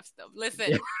witchcraft stuff.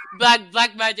 Listen,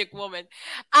 black magic woman.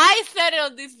 I said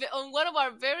it on one of our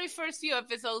very first few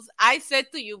episodes. I said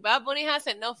to you, Bad Bunny has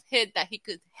enough hit that he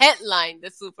could headline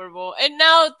the Super Bowl. And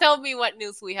now tell me what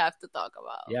news we have to talk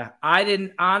about. Yeah, I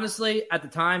didn't honestly at the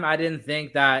time. I didn't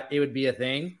think that it would be a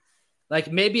thing.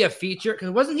 Like maybe a feature, because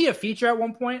wasn't he a feature at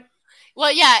one point?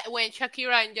 Well, yeah, when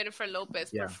Shakira and Jennifer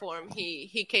Lopez performed,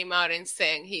 he came out and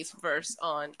sang his verse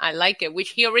on I Like It,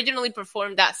 which he originally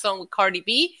performed that song with Cardi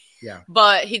B,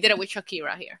 but he did it with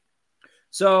Shakira here.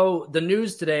 So the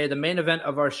news today, the main event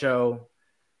of our show,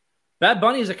 Bad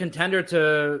Bunny is a contender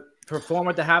to perform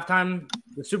at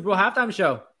the Super Bowl halftime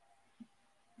show.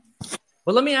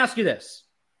 But let me ask you this,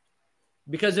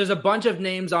 because there's a bunch of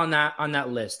names on that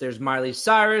list. There's Miley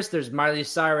Cyrus,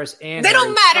 and they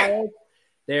don't matter.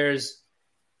 There's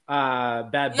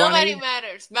Bad Bunny. Nobody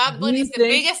matters. Bad Bunny is the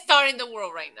biggest star in the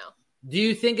world right now. Do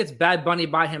you think it's Bad Bunny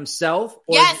by himself?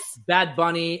 Or yes. Bad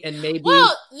Bunny and maybe...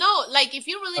 Well, no. Like, if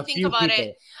you really think about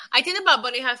it, I think that Bad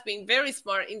Bunny has been very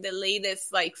smart in the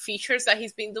latest, like, features that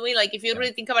he's been doing. Like, if you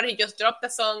really think about it, he just dropped a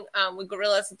song with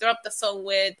Gorillaz. He dropped a song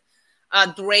with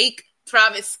Drake,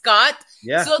 Travis Scott.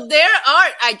 Yeah. So there are...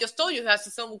 I just told you he has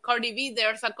a song with Cardi B.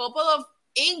 There's a couple of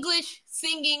English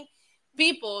singing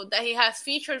people that he has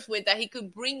features with that he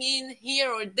could bring in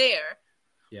here or there.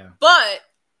 Yeah. But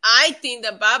I think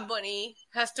that Bad Bunny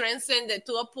has transcended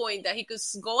to a point that he could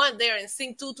go out there and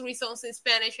sing 2-3 songs in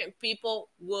Spanish and people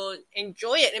will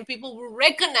enjoy it and people will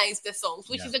recognize the songs,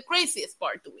 which is the craziest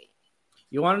part to me.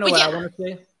 You want to know what I want to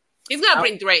say? He's going to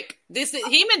bring Drake.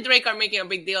 Him and Drake are making a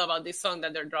big deal about this song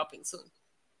that they're dropping soon.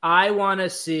 I want to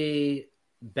see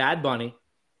Bad Bunny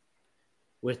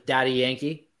with Daddy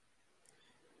Yankee,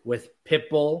 with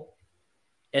Pitbull,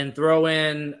 and throw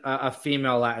in a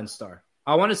female Latin star.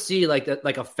 I want to see like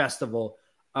a festival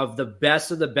of the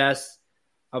best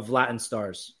of Latin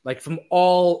stars, like from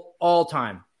all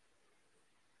time,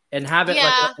 and have it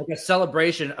like a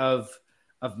celebration of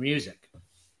music.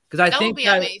 Because I think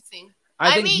that would be amazing.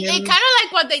 I mean, it kind of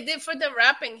like what they did for the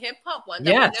rap and hip hop one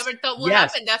that we never thought would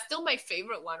happen. That's still my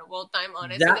favorite one of all time,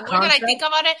 honestly. The more that I think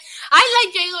about it, I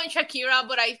like J-Lo and Shakira,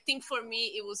 but I think for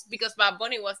me it was because Bad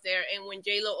Bunny was there, and when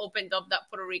J-Lo opened up that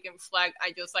Puerto Rican flag,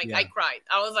 I just I cried.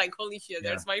 I was like, holy shit,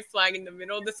 there's my flag in the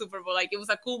middle of the Super Bowl. Like, it was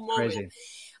a cool moment. Crazy.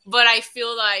 But I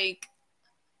feel like,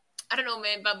 I don't know,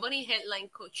 man, Bad Bunny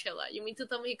headlined Coachella. You mean to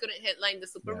tell me he couldn't headline the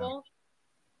Super Bowl?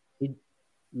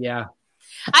 Yeah.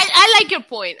 I like your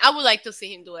point. I would like to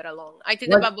see him do it alone. I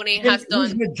think that Bad Bunny has done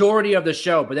the majority of the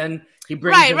show, but then he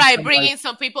brings bring in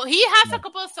some people. He has a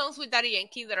couple of songs with Daddy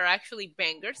Yankee that are actually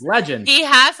bangers. Legend. He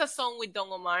has a song with Don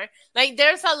Omar. Like,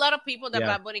 there's a lot of people that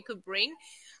Bad Bunny could bring.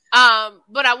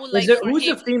 But I would like. Who's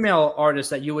a female artist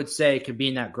that you would say could be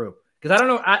in that group? Because I don't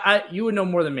know. You would know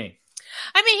more than me.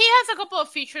 I mean, he has a couple of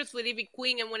features with Ivy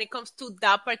Queen, and when it comes to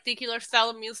that particular style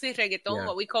of music, reggaeton,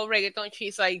 what we call reggaeton,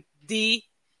 she's like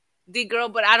the girl,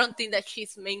 but I don't think that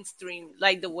she's mainstream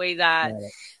like the way that. Yeah.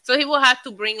 So he will have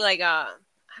to bring like I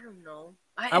don't know.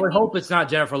 I would hope it's not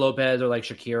Jennifer Lopez or like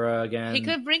Shakira again. He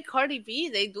could bring Cardi B.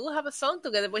 They do have a song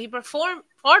together, but he performed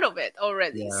part of it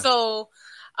already. Yeah. So,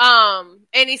 and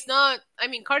it's not. I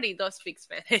mean, Cardi does speak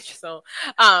Spanish, so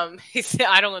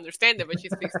I don't understand it, but she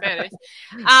speaks Spanish.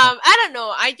 I don't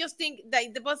know. I just think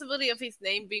that the possibility of his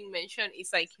name being mentioned is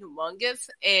like humongous,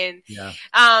 and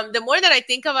the more that I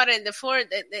think about it,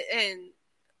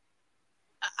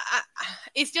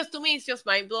 it's just, to me, it's just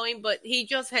mind blowing. But he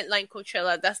just headlined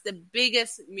Coachella. That's the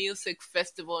biggest music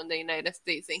festival in the United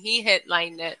States, and he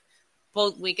headlined it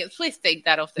both weekends. Please take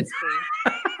that off the screen.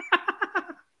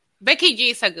 Becky G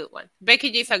is a good one.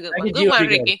 Becky G is a good one. Good one,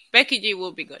 Ricky. Good. Becky G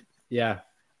will be good. Yeah.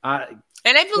 And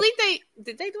I believe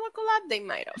did they do a collab? They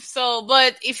might have. So,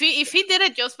 but if he did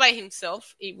it just by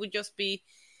himself, it would just be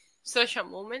such a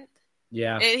moment.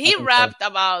 Yeah. And he rapped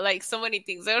about like so many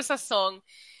things. There's a song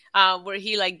where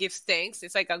he like gives thanks.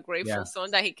 It's like a grateful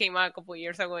song that he came out a couple of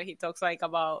years ago, and he talks like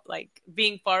about like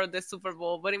being part of the Super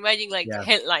Bowl. But imagine like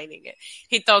headlining it.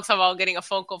 He talks about getting a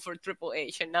phone call for Triple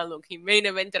H, and now look, he main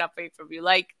evented a pay-per-view.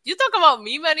 Like, you talk about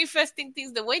me manifesting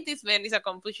things. The way this man is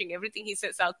accomplishing everything he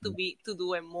sets out to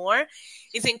do and more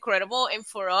is incredible. And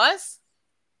for us,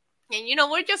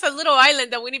 and we're just a little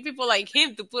island that we need people like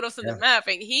him to put us on the map.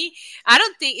 And I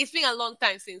don't think it's been a long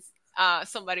time since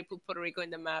somebody put Puerto Rico in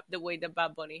the map the way that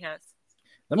Bad Bunny has.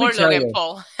 Or Logan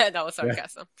Paul. That was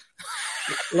sarcasm.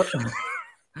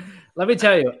 Let me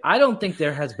tell you, I don't think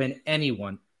there has been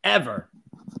anyone ever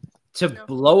to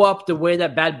blow up the way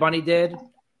that Bad Bunny did,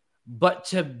 but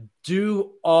to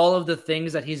do all of the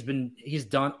things that he's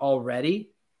done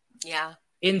already. Yeah.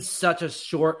 In such a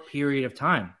short period of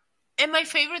time. And my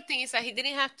favorite thing is that he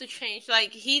didn't have to change.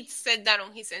 Like, he said that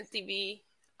on his MTV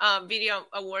Video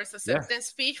Awards acceptance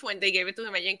speech when they gave it to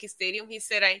him at Yankee Stadium. He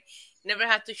said, I never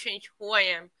had to change who I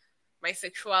am, my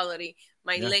sexuality,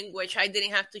 my language. I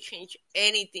didn't have to change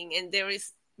anything. And there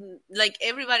is, like,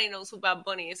 everybody knows who Bad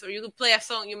Bunny is. Or you could play a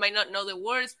song, you might not know the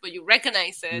words, but you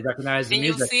recognize it. You recognize the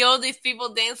music. And you see all these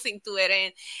people dancing to it.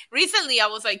 And recently I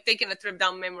was, like, taking a trip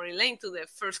down memory lane to the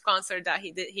first concert that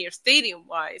he did here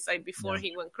stadium-wise, like, before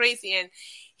he went crazy. And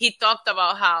he talked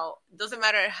about how it doesn't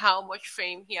matter how much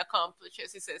fame he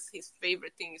accomplishes. He says his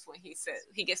favorite thing is when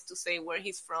he gets to say where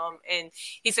he's from. And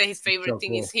he said his favorite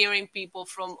thing is hearing people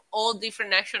from all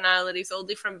different nationalities, all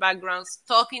different backgrounds,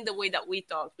 talking the way that we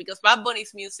talk. Because Bad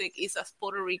Bunny's music is as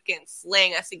Puerto Rican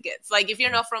slang as it gets. Like, if you're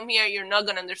not from here, you're not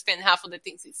going to understand half of the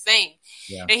things he's saying.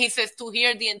 Yeah. And he says to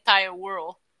hear the entire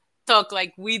world talk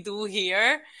like we do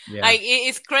here, like,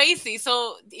 it's crazy.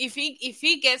 So if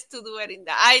he gets to do it in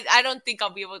that, I don't think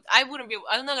I'm not gonna be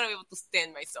able to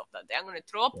stand myself that day. I'm gonna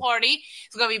throw a party.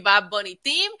 It's gonna be Bad Bunny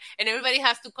theme, and everybody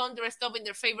has to come dressed up in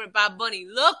their favorite Bad Bunny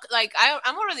look. Like,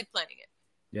 I'm already planning it.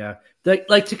 Yeah,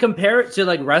 like to compare it to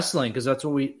like wrestling, because that's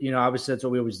what we, obviously that's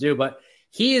what we always do. But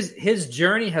his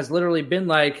journey has literally been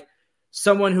like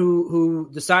someone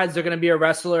who decides they're gonna be a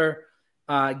wrestler.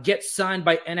 Gets signed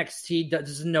by NXT,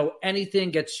 doesn't know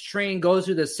anything, gets trained, goes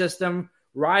through the system,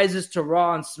 rises to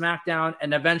Raw and SmackDown,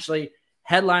 and eventually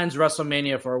headlines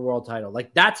WrestleMania for a world title.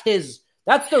 Like, that's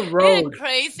the road. Isn't it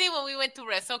crazy? When we went to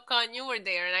WrestleCon, you were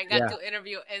there, and I got to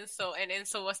interview Enzo, and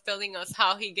Enzo was telling us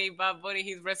how he gave Bad Bunny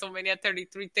his WrestleMania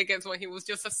 33 tickets when he was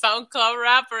just a SoundCloud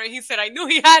rapper, and he said, I knew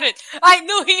he had it.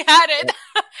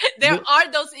 There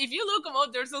are those, if you look them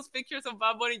up, there's those pictures of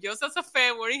Bad Bunny just as a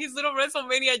fan wearing his little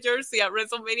WrestleMania jersey at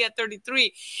WrestleMania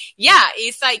 33. Yeah,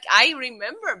 it's like, I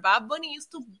remember Bad Bunny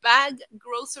used to bag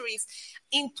groceries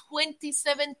in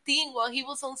 2017 while he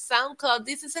was on SoundCloud.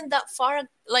 This isn't that far,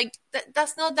 like,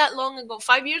 that's not that long ago.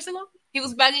 5 years ago, he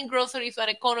was bagging groceries at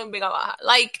Econo in Vega Baja.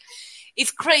 Like,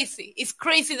 it's crazy. It's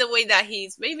crazy the way that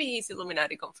maybe he's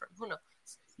Illuminati confirmed. Who knows?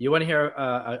 You want to hear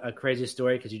a crazy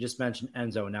story? Because you just mentioned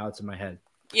Enzo, and now it's in my head.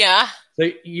 Yeah. So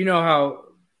you know how,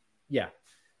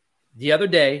 the other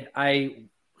day,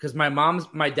 because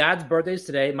my dad's birthday is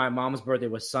today, my mom's birthday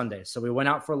was Sunday. So we went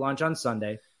out for lunch on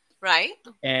Sunday. Right.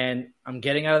 And I'm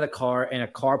getting out of the car, and a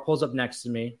car pulls up next to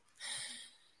me.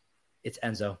 It's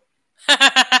Enzo.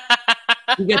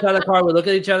 He gets out of the car, we look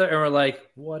at each other, and we're like,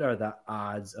 what are the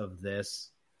odds of this?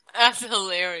 That's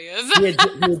hilarious. He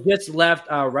had just left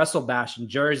Wrestle Bash in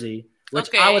Jersey,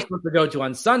 which I was supposed to go to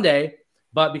on Sunday,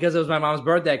 but because it was my mom's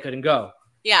birthday, I couldn't go.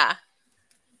 Yeah.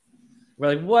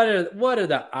 We're like, what are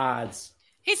the odds?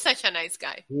 He's such a nice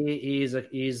guy. He's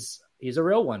a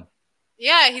real one.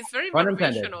 Yeah, he's very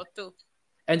professional too.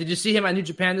 And did you see him at New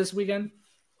Japan this weekend?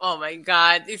 Oh my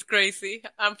God, he's crazy.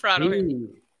 I'm proud of him.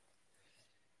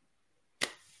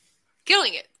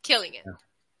 Killing it. Yeah.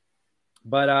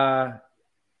 But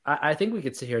I think we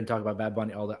could sit here and talk about Bad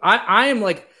Bunny all day. I am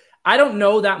like, I don't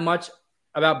know that much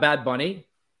about Bad Bunny.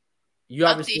 You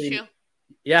obviously,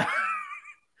 yeah.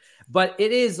 But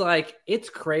it is like, it's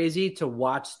crazy to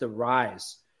watch the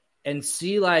rise and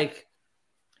see like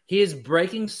he is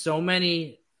breaking so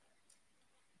many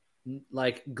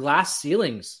like glass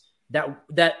ceilings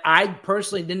that I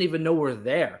personally didn't even know were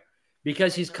there,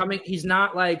 because he's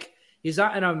not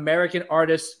an American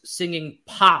artist singing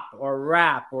pop or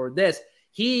rap or this.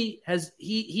 He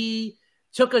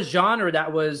took a genre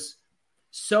that was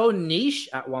so niche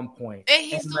at one point. And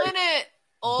he's doing it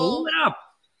all. Blew it up.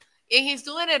 And he's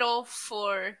doing it all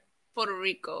for Puerto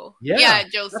Rico. Yeah,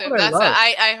 Joseph.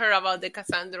 I heard about the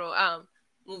Cassandra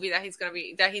movie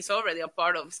that he's already a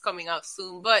part of. It's coming out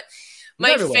soon. But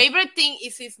my favorite thing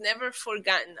is he's never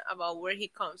forgotten about where he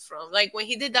comes from. Like when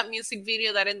he did that music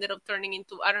video that ended up turning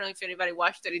into, I don't know if anybody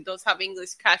watched it. It does have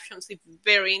English captions. It's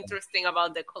very interesting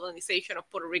about the colonization of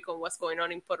Puerto Rico and what's going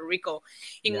on in Puerto Rico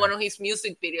in one of his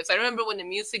music videos. I remember when the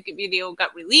music video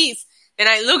got released, and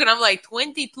I look and I'm like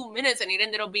 22 minutes, and it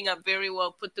ended up being a very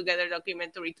well put together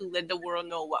documentary to let the world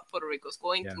know what Puerto Rico's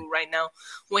going through right now.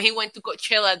 When he went to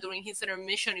Coachella during his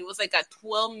intermission, it was like a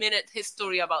 12-minute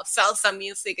history about salsa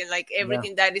music and like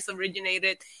everything that is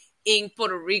originated in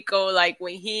Puerto Rico. Like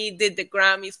when he did the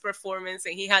Grammys performance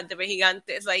and he had the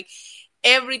Vejigantes, like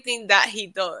everything that he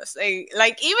does.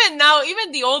 Like even now,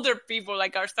 even the older people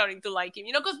like are starting to like him,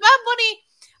 because Bad Bunny,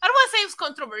 I don't want to say it's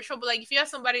controversial, but like if you have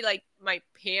somebody like my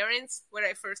parents, when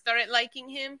I first started liking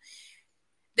him,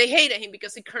 they hated him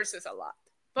because he curses a lot.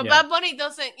 But Bad Bunny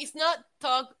doesn't, it's not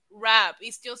talk rap.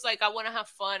 It's just like, I want to have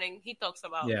fun. And he talks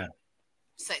about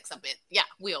sex a bit. Yeah,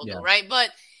 we all do, right?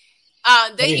 But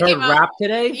then he came out. Rap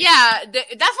today? Yeah, that's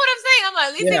what I'm saying. I'm like,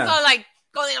 at least he's not like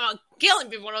calling about killing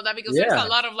people and all that, because there's a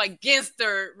lot of like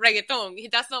gangster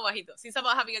reggaeton. That's not what he does. He's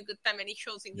about having a good time, and he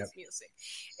shows in his music.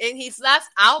 In his last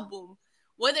album,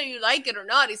 whether you like it or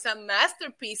not, it's a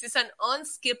masterpiece. It's an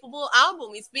unskippable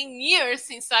album. It's been years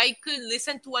since I could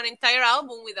listen to an entire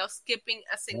album without skipping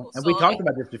a single song. And we talked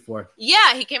about this before.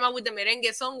 Yeah, he came out with the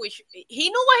merengue song, which he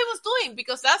knew what he was doing,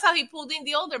 because that's how he pulled in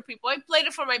the older people. I played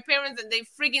it for my parents, and they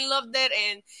freaking loved it.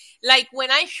 And like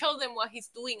when I show them what he's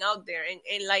doing out there,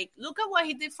 and like look at what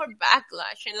he did for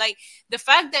Backlash, and like the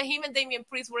fact that him and Damian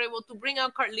Priest were able to bring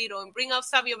out Carlito and bring out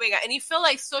Savio Vega, and it felt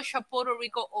like such a Puerto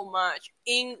Rico homage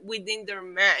within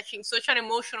their match, in such an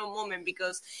emotional moment,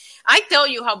 because I tell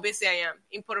you how busy I am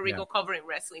in Puerto Rico covering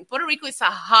wrestling. Puerto Rico is a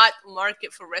hot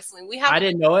market for wrestling. I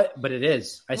didn't know it, but it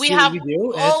is. I see what you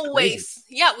do.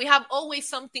 We have always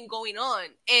something going on.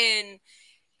 And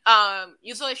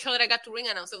you saw the show that I got to ring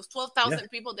announce. There was 12,000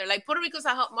 people there. Like, Puerto Rico is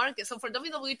a hot market. So for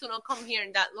WWE to not come here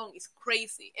in that long is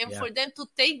crazy. And for them to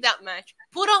take that match,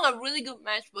 put on a really good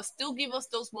match, but still give us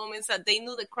those moments that they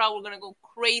knew the crowd were going to go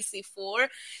crazy for.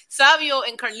 Savio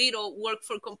and Carlito work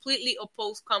for completely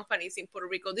opposed companies in Puerto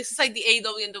Rico. This is like the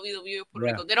AEW and WWE of Puerto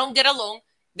Rico. They don't get along.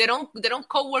 They don't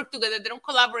co-work together. They don't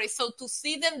collaborate. So to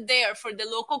see them there for the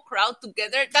local crowd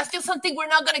together, that's just something we're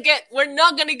not gonna get. We're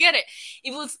not gonna get it.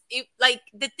 Like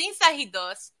the things that he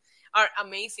does are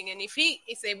amazing, and if he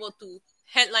is able to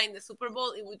headline the Super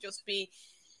Bowl, it would just be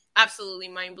absolutely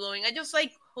mind blowing. I just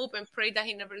like hope and pray that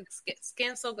he never gets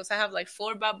canceled, because I have like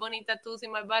 4 Bad Bunny tattoos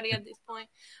in my body at this point.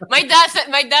 My dad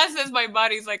says my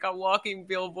body is like a walking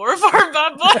billboard for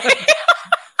Bad Bunny.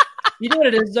 You know what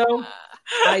it is though?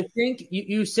 I think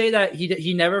you say that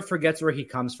he never forgets where he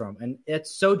comes from, and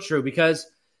it's so true, because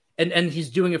and he's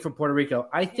doing it for Puerto Rico.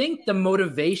 I think the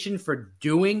motivation for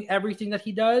doing everything that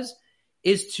he does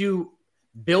is to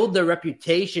build the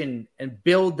reputation and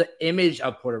build the image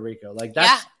of Puerto Rico. Like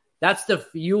that's the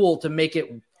fuel to make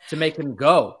him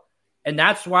go, and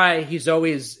that's why he's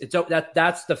always that's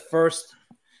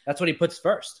what he puts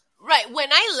first. Right.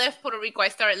 When I left Puerto Rico, I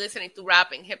started listening to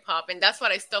rap and hip hop, and that's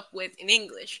what I stuck with in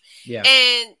English. Yeah.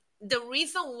 And the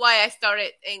reason why I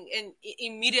started and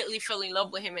immediately fell in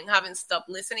love with him and haven't stopped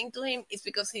listening to him is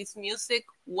because his music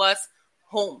was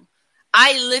home.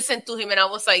 I listened to him and I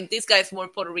was like, this guy's more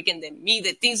Puerto Rican than me.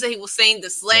 The things that he was saying, the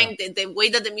slang, the way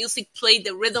that the music played,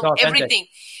 the rhythm, everything.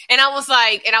 And I was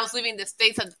like, and I was living in the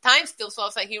States at the time still. So I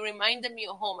was like, he reminded me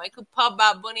of home. I could pop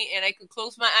Bad Bunny and I could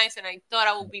close my eyes and I thought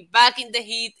I would be back in the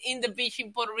heat, in the beach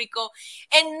in Puerto Rico.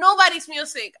 And nobody's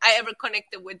music I ever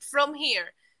connected with from here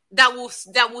that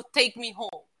would take me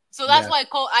home. So that's why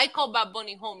I call Bad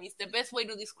Bunny home. It's the best way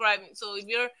to describe it. So if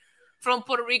you're from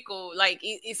Puerto Rico, like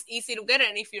it's easy to get it,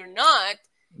 and if you're not,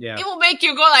 it will make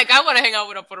you go like, I want to hang out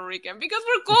with a Puerto Rican, because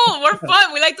we're cool, we're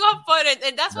fun, we like to have fun,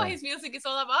 and that's what his music is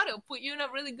all about. It'll put you in a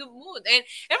really good mood. And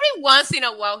every once in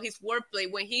a while, his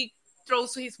wordplay, when he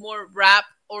throws his more rap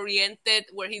oriented,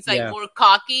 where he's like more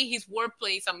cocky, his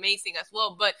wordplay is amazing as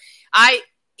well. But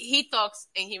he talks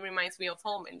and he reminds me of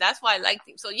home, and that's why I liked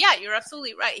him. So yeah, you're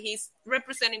absolutely right. He's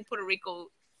representing Puerto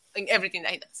Rico in everything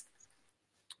that he does.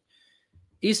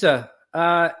 Issa,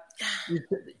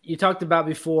 you talked about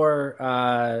before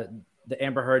the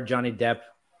Amber Heard Johnny Depp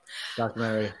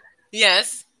documentary.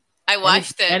 Yes, I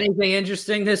watched it. Anything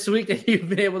interesting this week that you've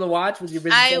been able to watch with your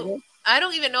busy schedule? I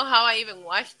don't even know how I even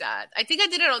watched that. I think I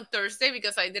did it on Thursday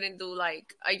because I didn't do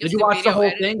Did you watch the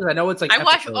whole thing? Because I know it's like I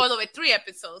watched all of it, 3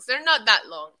 episodes. They're not that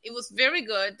long. It was very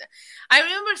good. I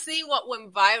remember seeing what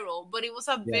went viral, but it was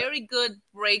a very good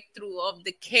breakthrough of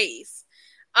the case.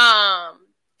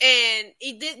 And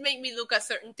it did make me look at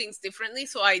certain things differently.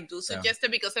 So I do suggest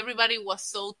it because everybody was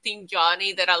so Team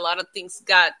Johnny that a lot of things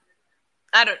got.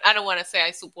 I don't want to say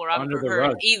I support her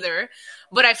rug. either,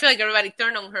 but I feel like everybody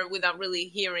turned on her without really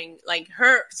hearing like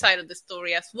her side of the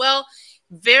story as well.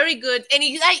 Very good, and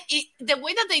the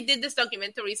way that they did this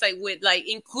documentary is like with like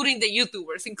including the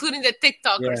YouTubers, including the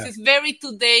TikTokers. It's very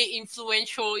today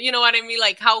influential. You know what I mean?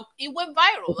 Like how it went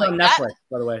viral. It's like on Netflix,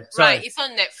 by the way. Sorry. Right, it's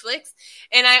on Netflix,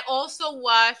 and I also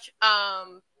watched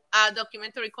a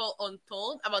documentary called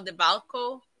Untold about the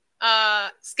Balco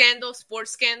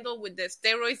sports scandal with the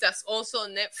steroids. That's also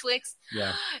on Netflix.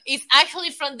 Yeah, it's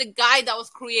actually from the guy that was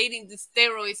creating the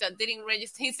steroids that didn't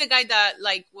register. He's the guy that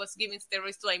like was giving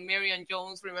steroids to like Marion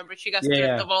Jones. Remember, she got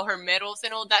stripped of all her medals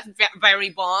and all that. Barry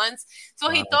Bonds. So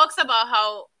he talks about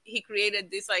how he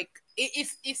created this. Like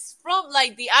it's from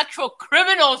like the actual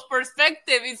criminal's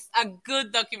perspective. It's a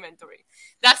good documentary.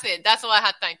 That's it. That's all I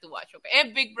had time to watch. Okay,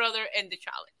 and Big Brother and the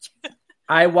Challenge.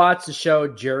 I watched the show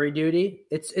Jury Duty.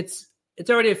 It's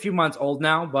already a few months old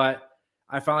now, but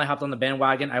I finally hopped on the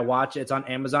bandwagon. I watch it. It's on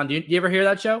Amazon. Do you ever hear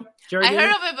that show? Jury Duty? Heard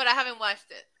of it, but I haven't watched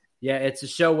it. Yeah, it's a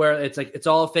show where it's like it's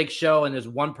all a fake show, and there's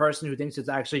one person who thinks it's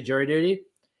actually jury duty.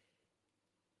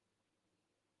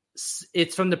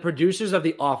 It's from the producers of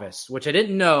The Office, which I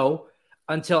didn't know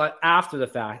until after the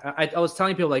fact. I was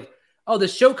telling people like, oh, the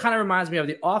show kind of reminds me of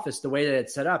The Office, the way that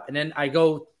it's set up. And then I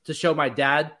go to show my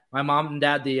mom and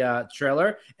dad, the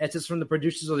trailer. And it's just from the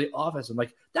producers of The Office. I'm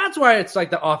like, that's why it's like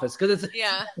The Office. Because it's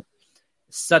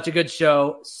such a good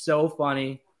show. So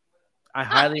funny.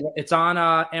 It's on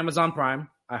Amazon Prime.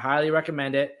 I highly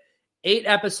recommend it. 8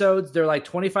 episodes. They're like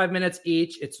 25 minutes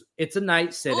each. It's a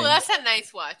night sitting. Oh, that's a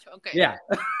nice watch. Okay. Yeah.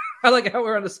 I like how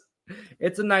we're on this.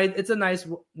 It's a nice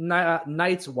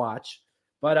night's watch.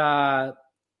 But I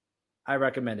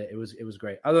recommend it. It was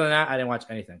great. Other than that, I didn't watch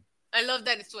anything. I love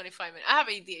that it's 25 minutes. I have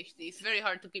ADHD. It's very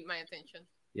hard to keep my attention.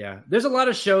 Yeah. There's a lot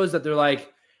of shows that they're like,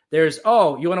 you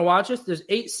want to watch this? There's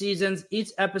 8 seasons.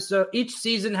 Each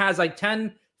season has like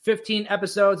 10, 15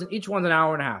 episodes, and each one's an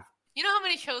hour and a half. You know how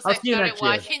many shows I started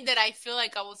watching that I feel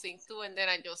like I was into, and then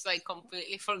I just like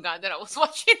completely forgot that I was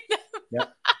watching them?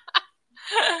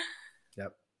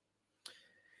 Yep.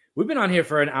 We've been on here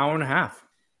for an hour and a half.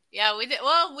 Yeah, we did.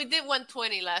 Well, we did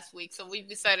 120 last week, so we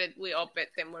decided we up it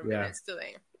 10 more minutes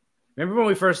today. Remember when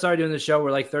we first started doing the show?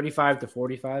 We're like 35 to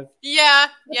 45. Yeah,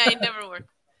 it never worked.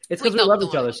 It's because we love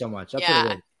each other so much. That's what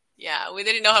it is. Yeah, we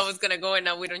didn't know how it was gonna go, and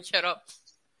now we don't shut up.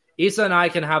 Issa and I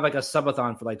can have like a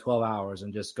subathon for like 12 hours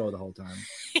and just go the whole time.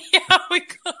 Yeah, we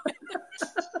could.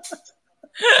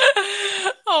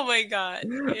 Oh my god,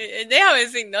 they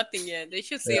haven't seen nothing yet. They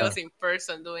should see us in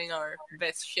person doing our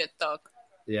best shit talk.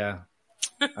 Yeah.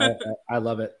 I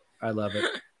love it.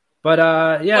 But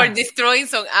we're destroying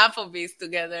some Applebee's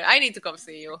together. I need to come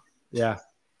see you. Yeah,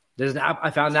 there's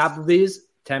I found an Applebee's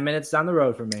 10 minutes down the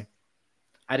road from me.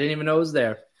 I didn't even know it was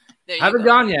there. I haven't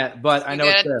gone yet, but I know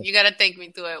it's there. You gotta take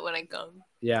me to it when I come.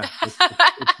 Yeah,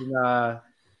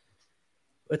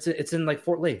 it's in like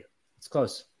Fort Lee. It's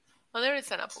close. Well, there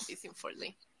is an Applebee's in Fort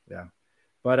Lee. Yeah,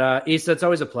 but Issa, it's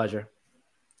always a pleasure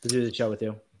to do the show with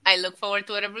you. I look forward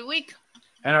to it every week.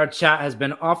 And our chat has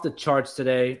been off the charts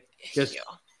today.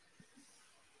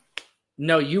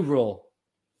 No, you rule.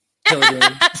 Killer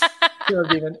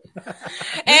Demon.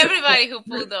 Everybody who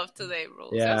pulled up today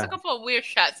rules. Yeah. There's a couple of weird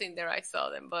shots in there. I saw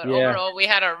them. But overall, we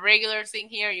had our regulars in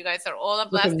here. You guys are all a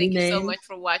blast. Thank you so much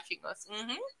for watching us.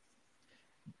 Mm-hmm.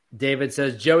 David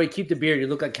says, Joey, keep the beard. You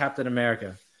look like Captain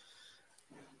America.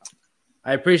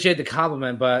 I appreciate the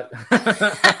compliment, but I'm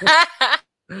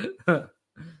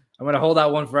going to hold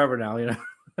that one forever now,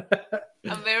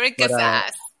 America's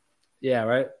ass. Yeah,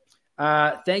 right.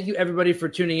 Thank you, everybody, for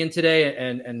tuning in today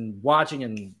and watching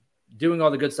and doing all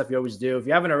the good stuff you always do. If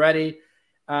you haven't already,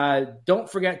 don't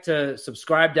forget to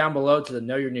subscribe down below to the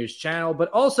Know Your News channel. But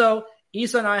also,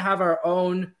 Issa and I have our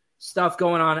own stuff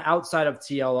going on outside of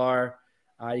TLR.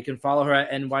 You can follow her at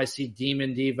NYC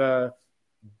Demon Diva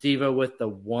with the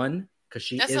 1, because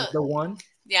she is the 1.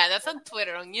 Yeah, that's on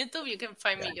Twitter. On YouTube, you can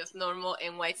find me just normal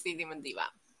NYC Demon Diva.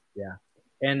 Yeah.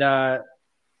 And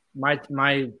my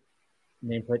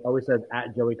nameplate always says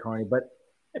at Joey Carney, but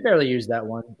I barely use that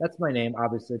one. That's my name,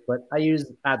 obviously, but I use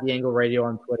at The Angle Radio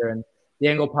on Twitter and The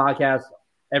Angle Podcast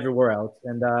everywhere else.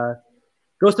 And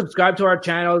go subscribe to our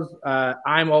channels.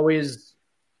 I'm always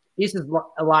Issa's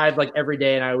live like every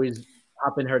day, and I always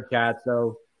hop in her chat.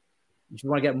 So if you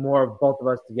want to get more of both of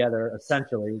us together,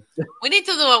 essentially, we need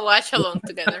to do a watch along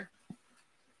together.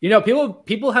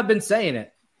 People have been saying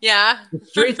it. Yeah, the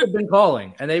streets have been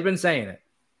calling, and they've been saying it.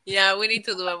 Yeah, we need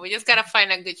to do it. We just gotta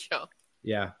find a good show.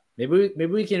 Yeah, maybe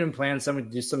we can even plan something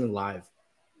to do something live.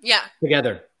 Yeah,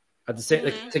 together. at the same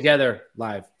like, together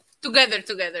live.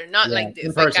 Together, not like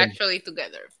this, like actually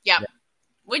together. Yeah.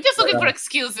 We're just looking for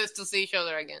excuses to see each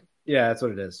other again. Yeah, that's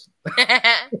what it is.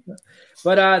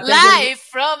 But live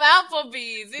from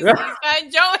Applebee's, it's Issa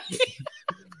and Joey.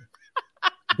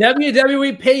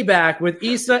 WWE Payback with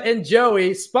Issa and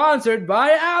Joey, sponsored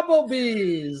by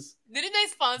Applebee's. Didn't they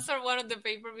sponsor one of the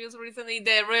pay-per-views recently,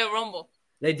 the Royal Rumble?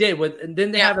 They did. And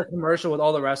didn't they have a commercial with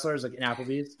all the wrestlers like in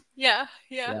Applebee's? Yeah.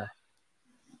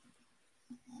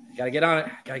 Gotta get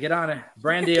on it.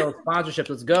 Brand deal, sponsorship.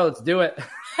 Let's go. Let's do it.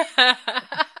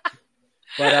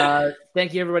 But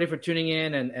thank you everybody for tuning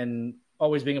in and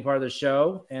always being a part of the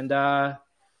show. And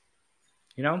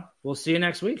we'll see you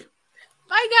next week.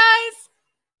 Bye,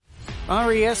 guys.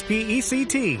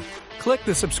 RESPECT. Click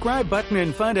the subscribe button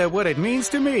and find out what it means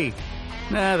to me.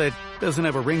 Nah, that doesn't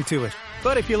have a ring to it.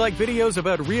 But if you like videos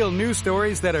about real news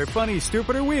stories that are funny,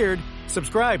 stupid, or weird,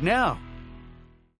 subscribe now.